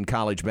Century in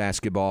college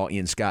basketball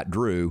in Scott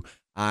Drew.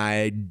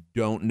 I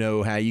don't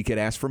know how you could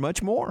ask for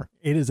much more.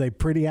 It is a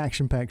pretty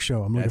action-packed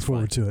show. I'm looking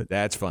forward to it.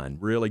 That's fun.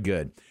 Really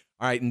good.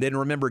 All right, and then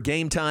remember,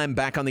 Game Time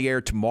back on the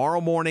air tomorrow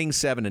morning,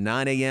 7 to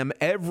 9 a.m.,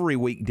 every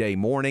weekday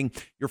morning.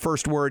 Your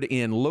first word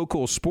in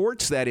local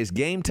sports, that is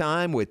Game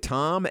Time with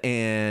Tom,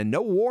 and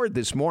no Ward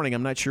this morning.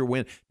 I'm not sure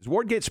when. Does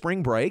Ward get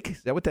spring break?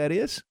 Is that what that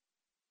is?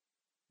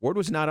 Ward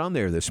was not on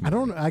there this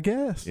morning. I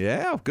guess.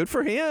 Yeah, good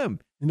for him.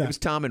 No. It was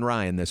Tom and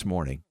Ryan this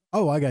morning.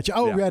 Oh, I got you.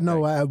 Oh, yeah,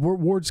 no,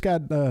 Ward's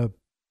got,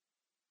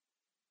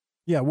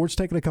 Ward's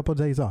taking a couple of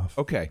days off.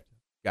 Okay,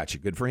 got you.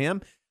 Good for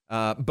him.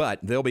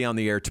 But they'll be on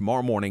the air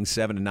tomorrow morning,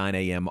 7 to 9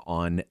 a.m.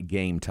 on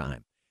Game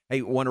Time.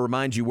 Hey, want to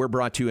remind you, we're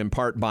brought to you in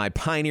part by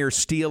Pioneer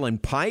Steel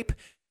and Pipe,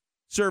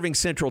 serving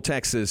Central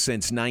Texas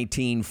since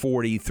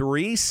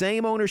 1943.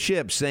 Same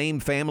ownership,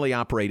 same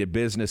family-operated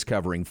business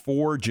covering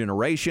 4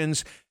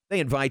 generations. They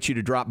invite you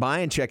to drop by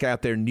and check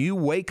out their new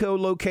Waco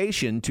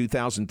location,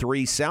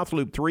 2003 South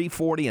Loop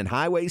 340 and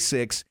Highway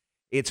 6.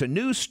 It's a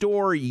new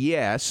store,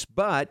 yes,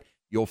 but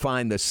you'll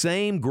find the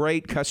same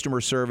great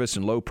customer service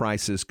and low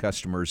prices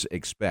customers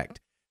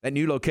expect. That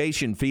new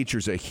location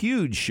features a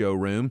huge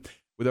showroom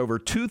with over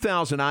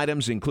 2,000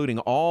 items, including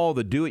all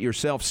the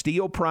do-it-yourself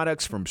steel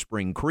products from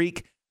Spring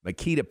Creek,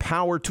 Makita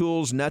Power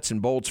Tools, nuts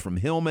and bolts from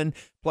Hillman,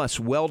 plus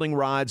welding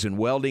rods and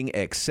welding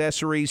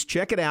accessories.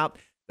 Check it out.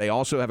 They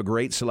also have a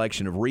great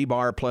selection of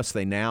rebar, plus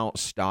they now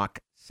stock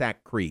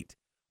Sackcrete.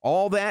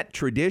 All that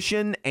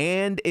tradition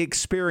and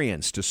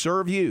experience to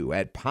serve you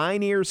at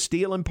Pioneer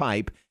Steel and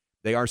Pipe.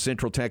 They are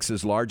Central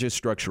Texas' largest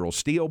structural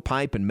steel,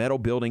 pipe, and metal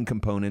building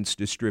components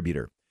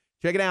distributor.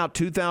 Check it out,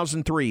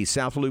 2003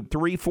 South Loop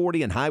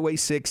 340 and Highway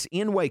 6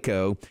 in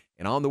Waco,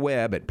 and on the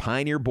web at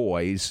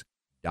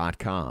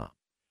pioneerboys.com.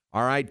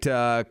 All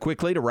right,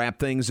 quickly to wrap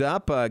things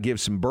up, give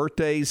some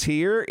birthdays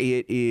here.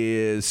 It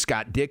is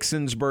Scott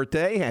Dixon's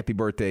birthday. Happy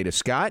birthday to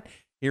Scott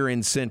here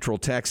in Central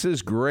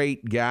Texas.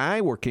 Great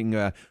guy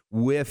working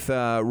with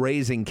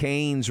Raising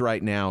Cane's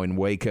right now in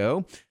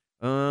Waco.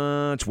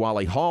 It's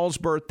Wally Hall's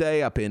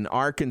birthday up in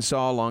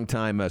Arkansas,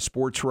 longtime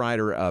sports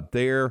writer up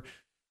there.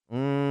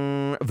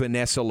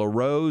 Vanessa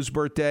LaRoe's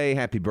birthday.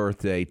 Happy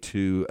birthday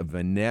to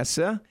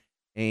Vanessa.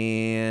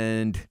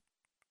 And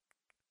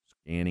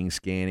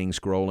scanning,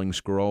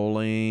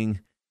 scrolling.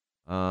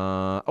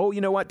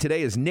 You know what?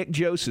 Today is Nick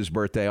Joseph's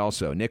birthday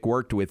also. Nick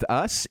worked with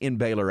us in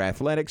Baylor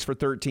Athletics for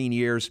 13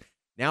 years.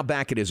 Now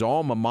back at his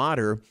alma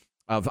mater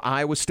of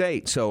Iowa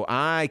State. So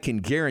I can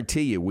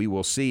guarantee you we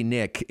will see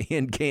Nick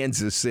in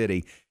Kansas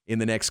City in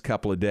the next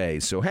couple of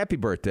days. So happy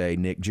birthday,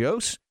 Nick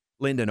Jose.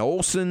 Lyndon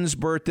Olson's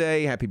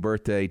birthday. Happy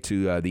birthday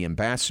to the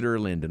ambassador,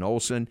 Lyndon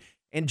Olson.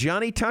 And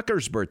Johnny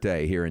Tucker's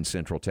birthday here in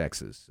Central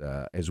Texas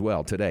as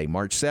well today,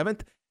 March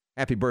 7th.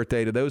 Happy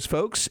birthday to those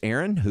folks.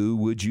 Aaron, who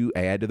would you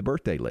add to the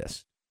birthday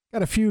list?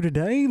 Got a few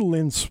today.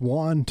 Lynn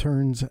Swann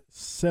turns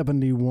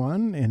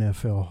 71,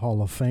 NFL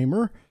Hall of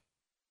Famer.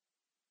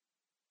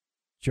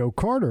 Joe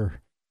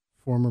Carter,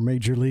 former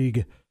Major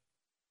League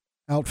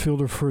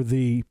outfielder for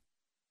the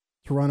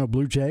Toronto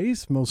Blue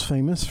Jays, most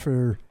famous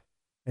for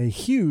a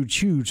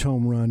huge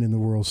home run in the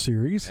World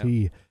Series. Yep.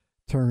 He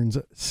turns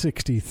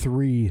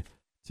 63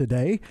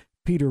 today.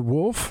 Peter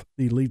Wolf,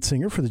 the lead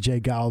singer for the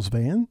Jay Giles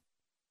Band.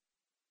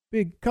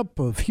 Big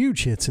couple of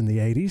huge hits in the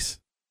 80s.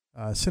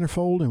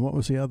 Centerfold, and what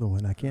was the other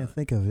one? I can't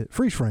think of it.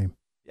 Freeze Frame.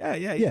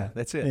 Yeah.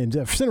 That's it. And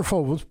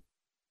Centerfold was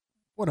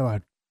one of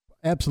my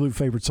absolute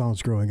favorite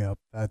songs growing up.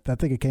 I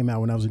think it came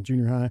out when I was in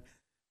junior high,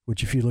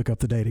 which if you look up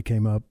the date it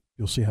came up,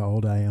 you'll see how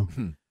old I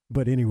am.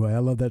 But anyway, I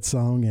love that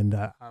song, and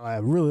I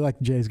really like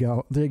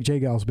the Jay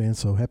Giles Band,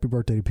 so happy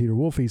birthday to Peter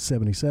Wolf. He's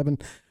 77.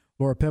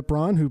 Laura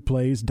Pepron, who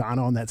plays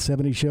Donna on That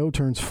 70s Show,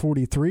 turns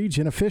 43.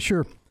 Jenna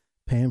Fisher,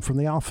 Pam from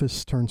The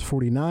Office, turns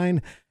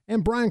 49.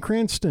 And Bryan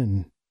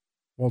Cranston,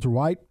 Walter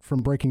White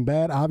from Breaking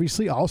Bad,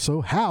 obviously.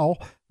 Also, Hal,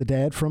 the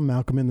dad from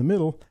Malcolm in the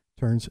Middle,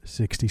 turns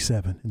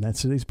 67. And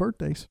that's today's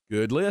birthdays.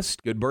 Good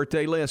list. Good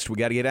birthday list. We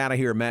got to get out of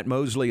here. Matt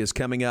Mosley is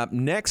coming up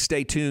next.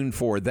 Stay tuned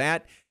for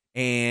that.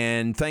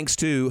 And thanks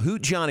to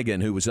Hoot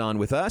Jonigan, who was on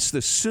with us,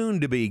 the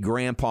soon-to-be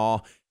grandpa.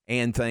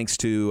 And thanks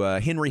to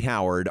Henry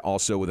Howard,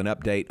 also with an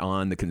update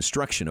on the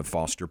construction of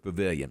Foster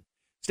Pavilion.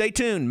 Stay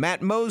tuned.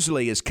 Matt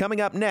Mosley is coming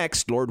up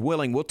next. Lord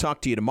willing, we'll talk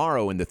to you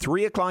tomorrow in the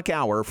 3 o'clock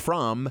hour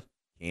from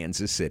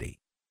Kansas City.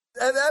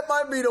 And that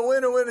might be the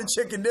winner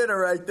chicken dinner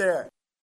right there.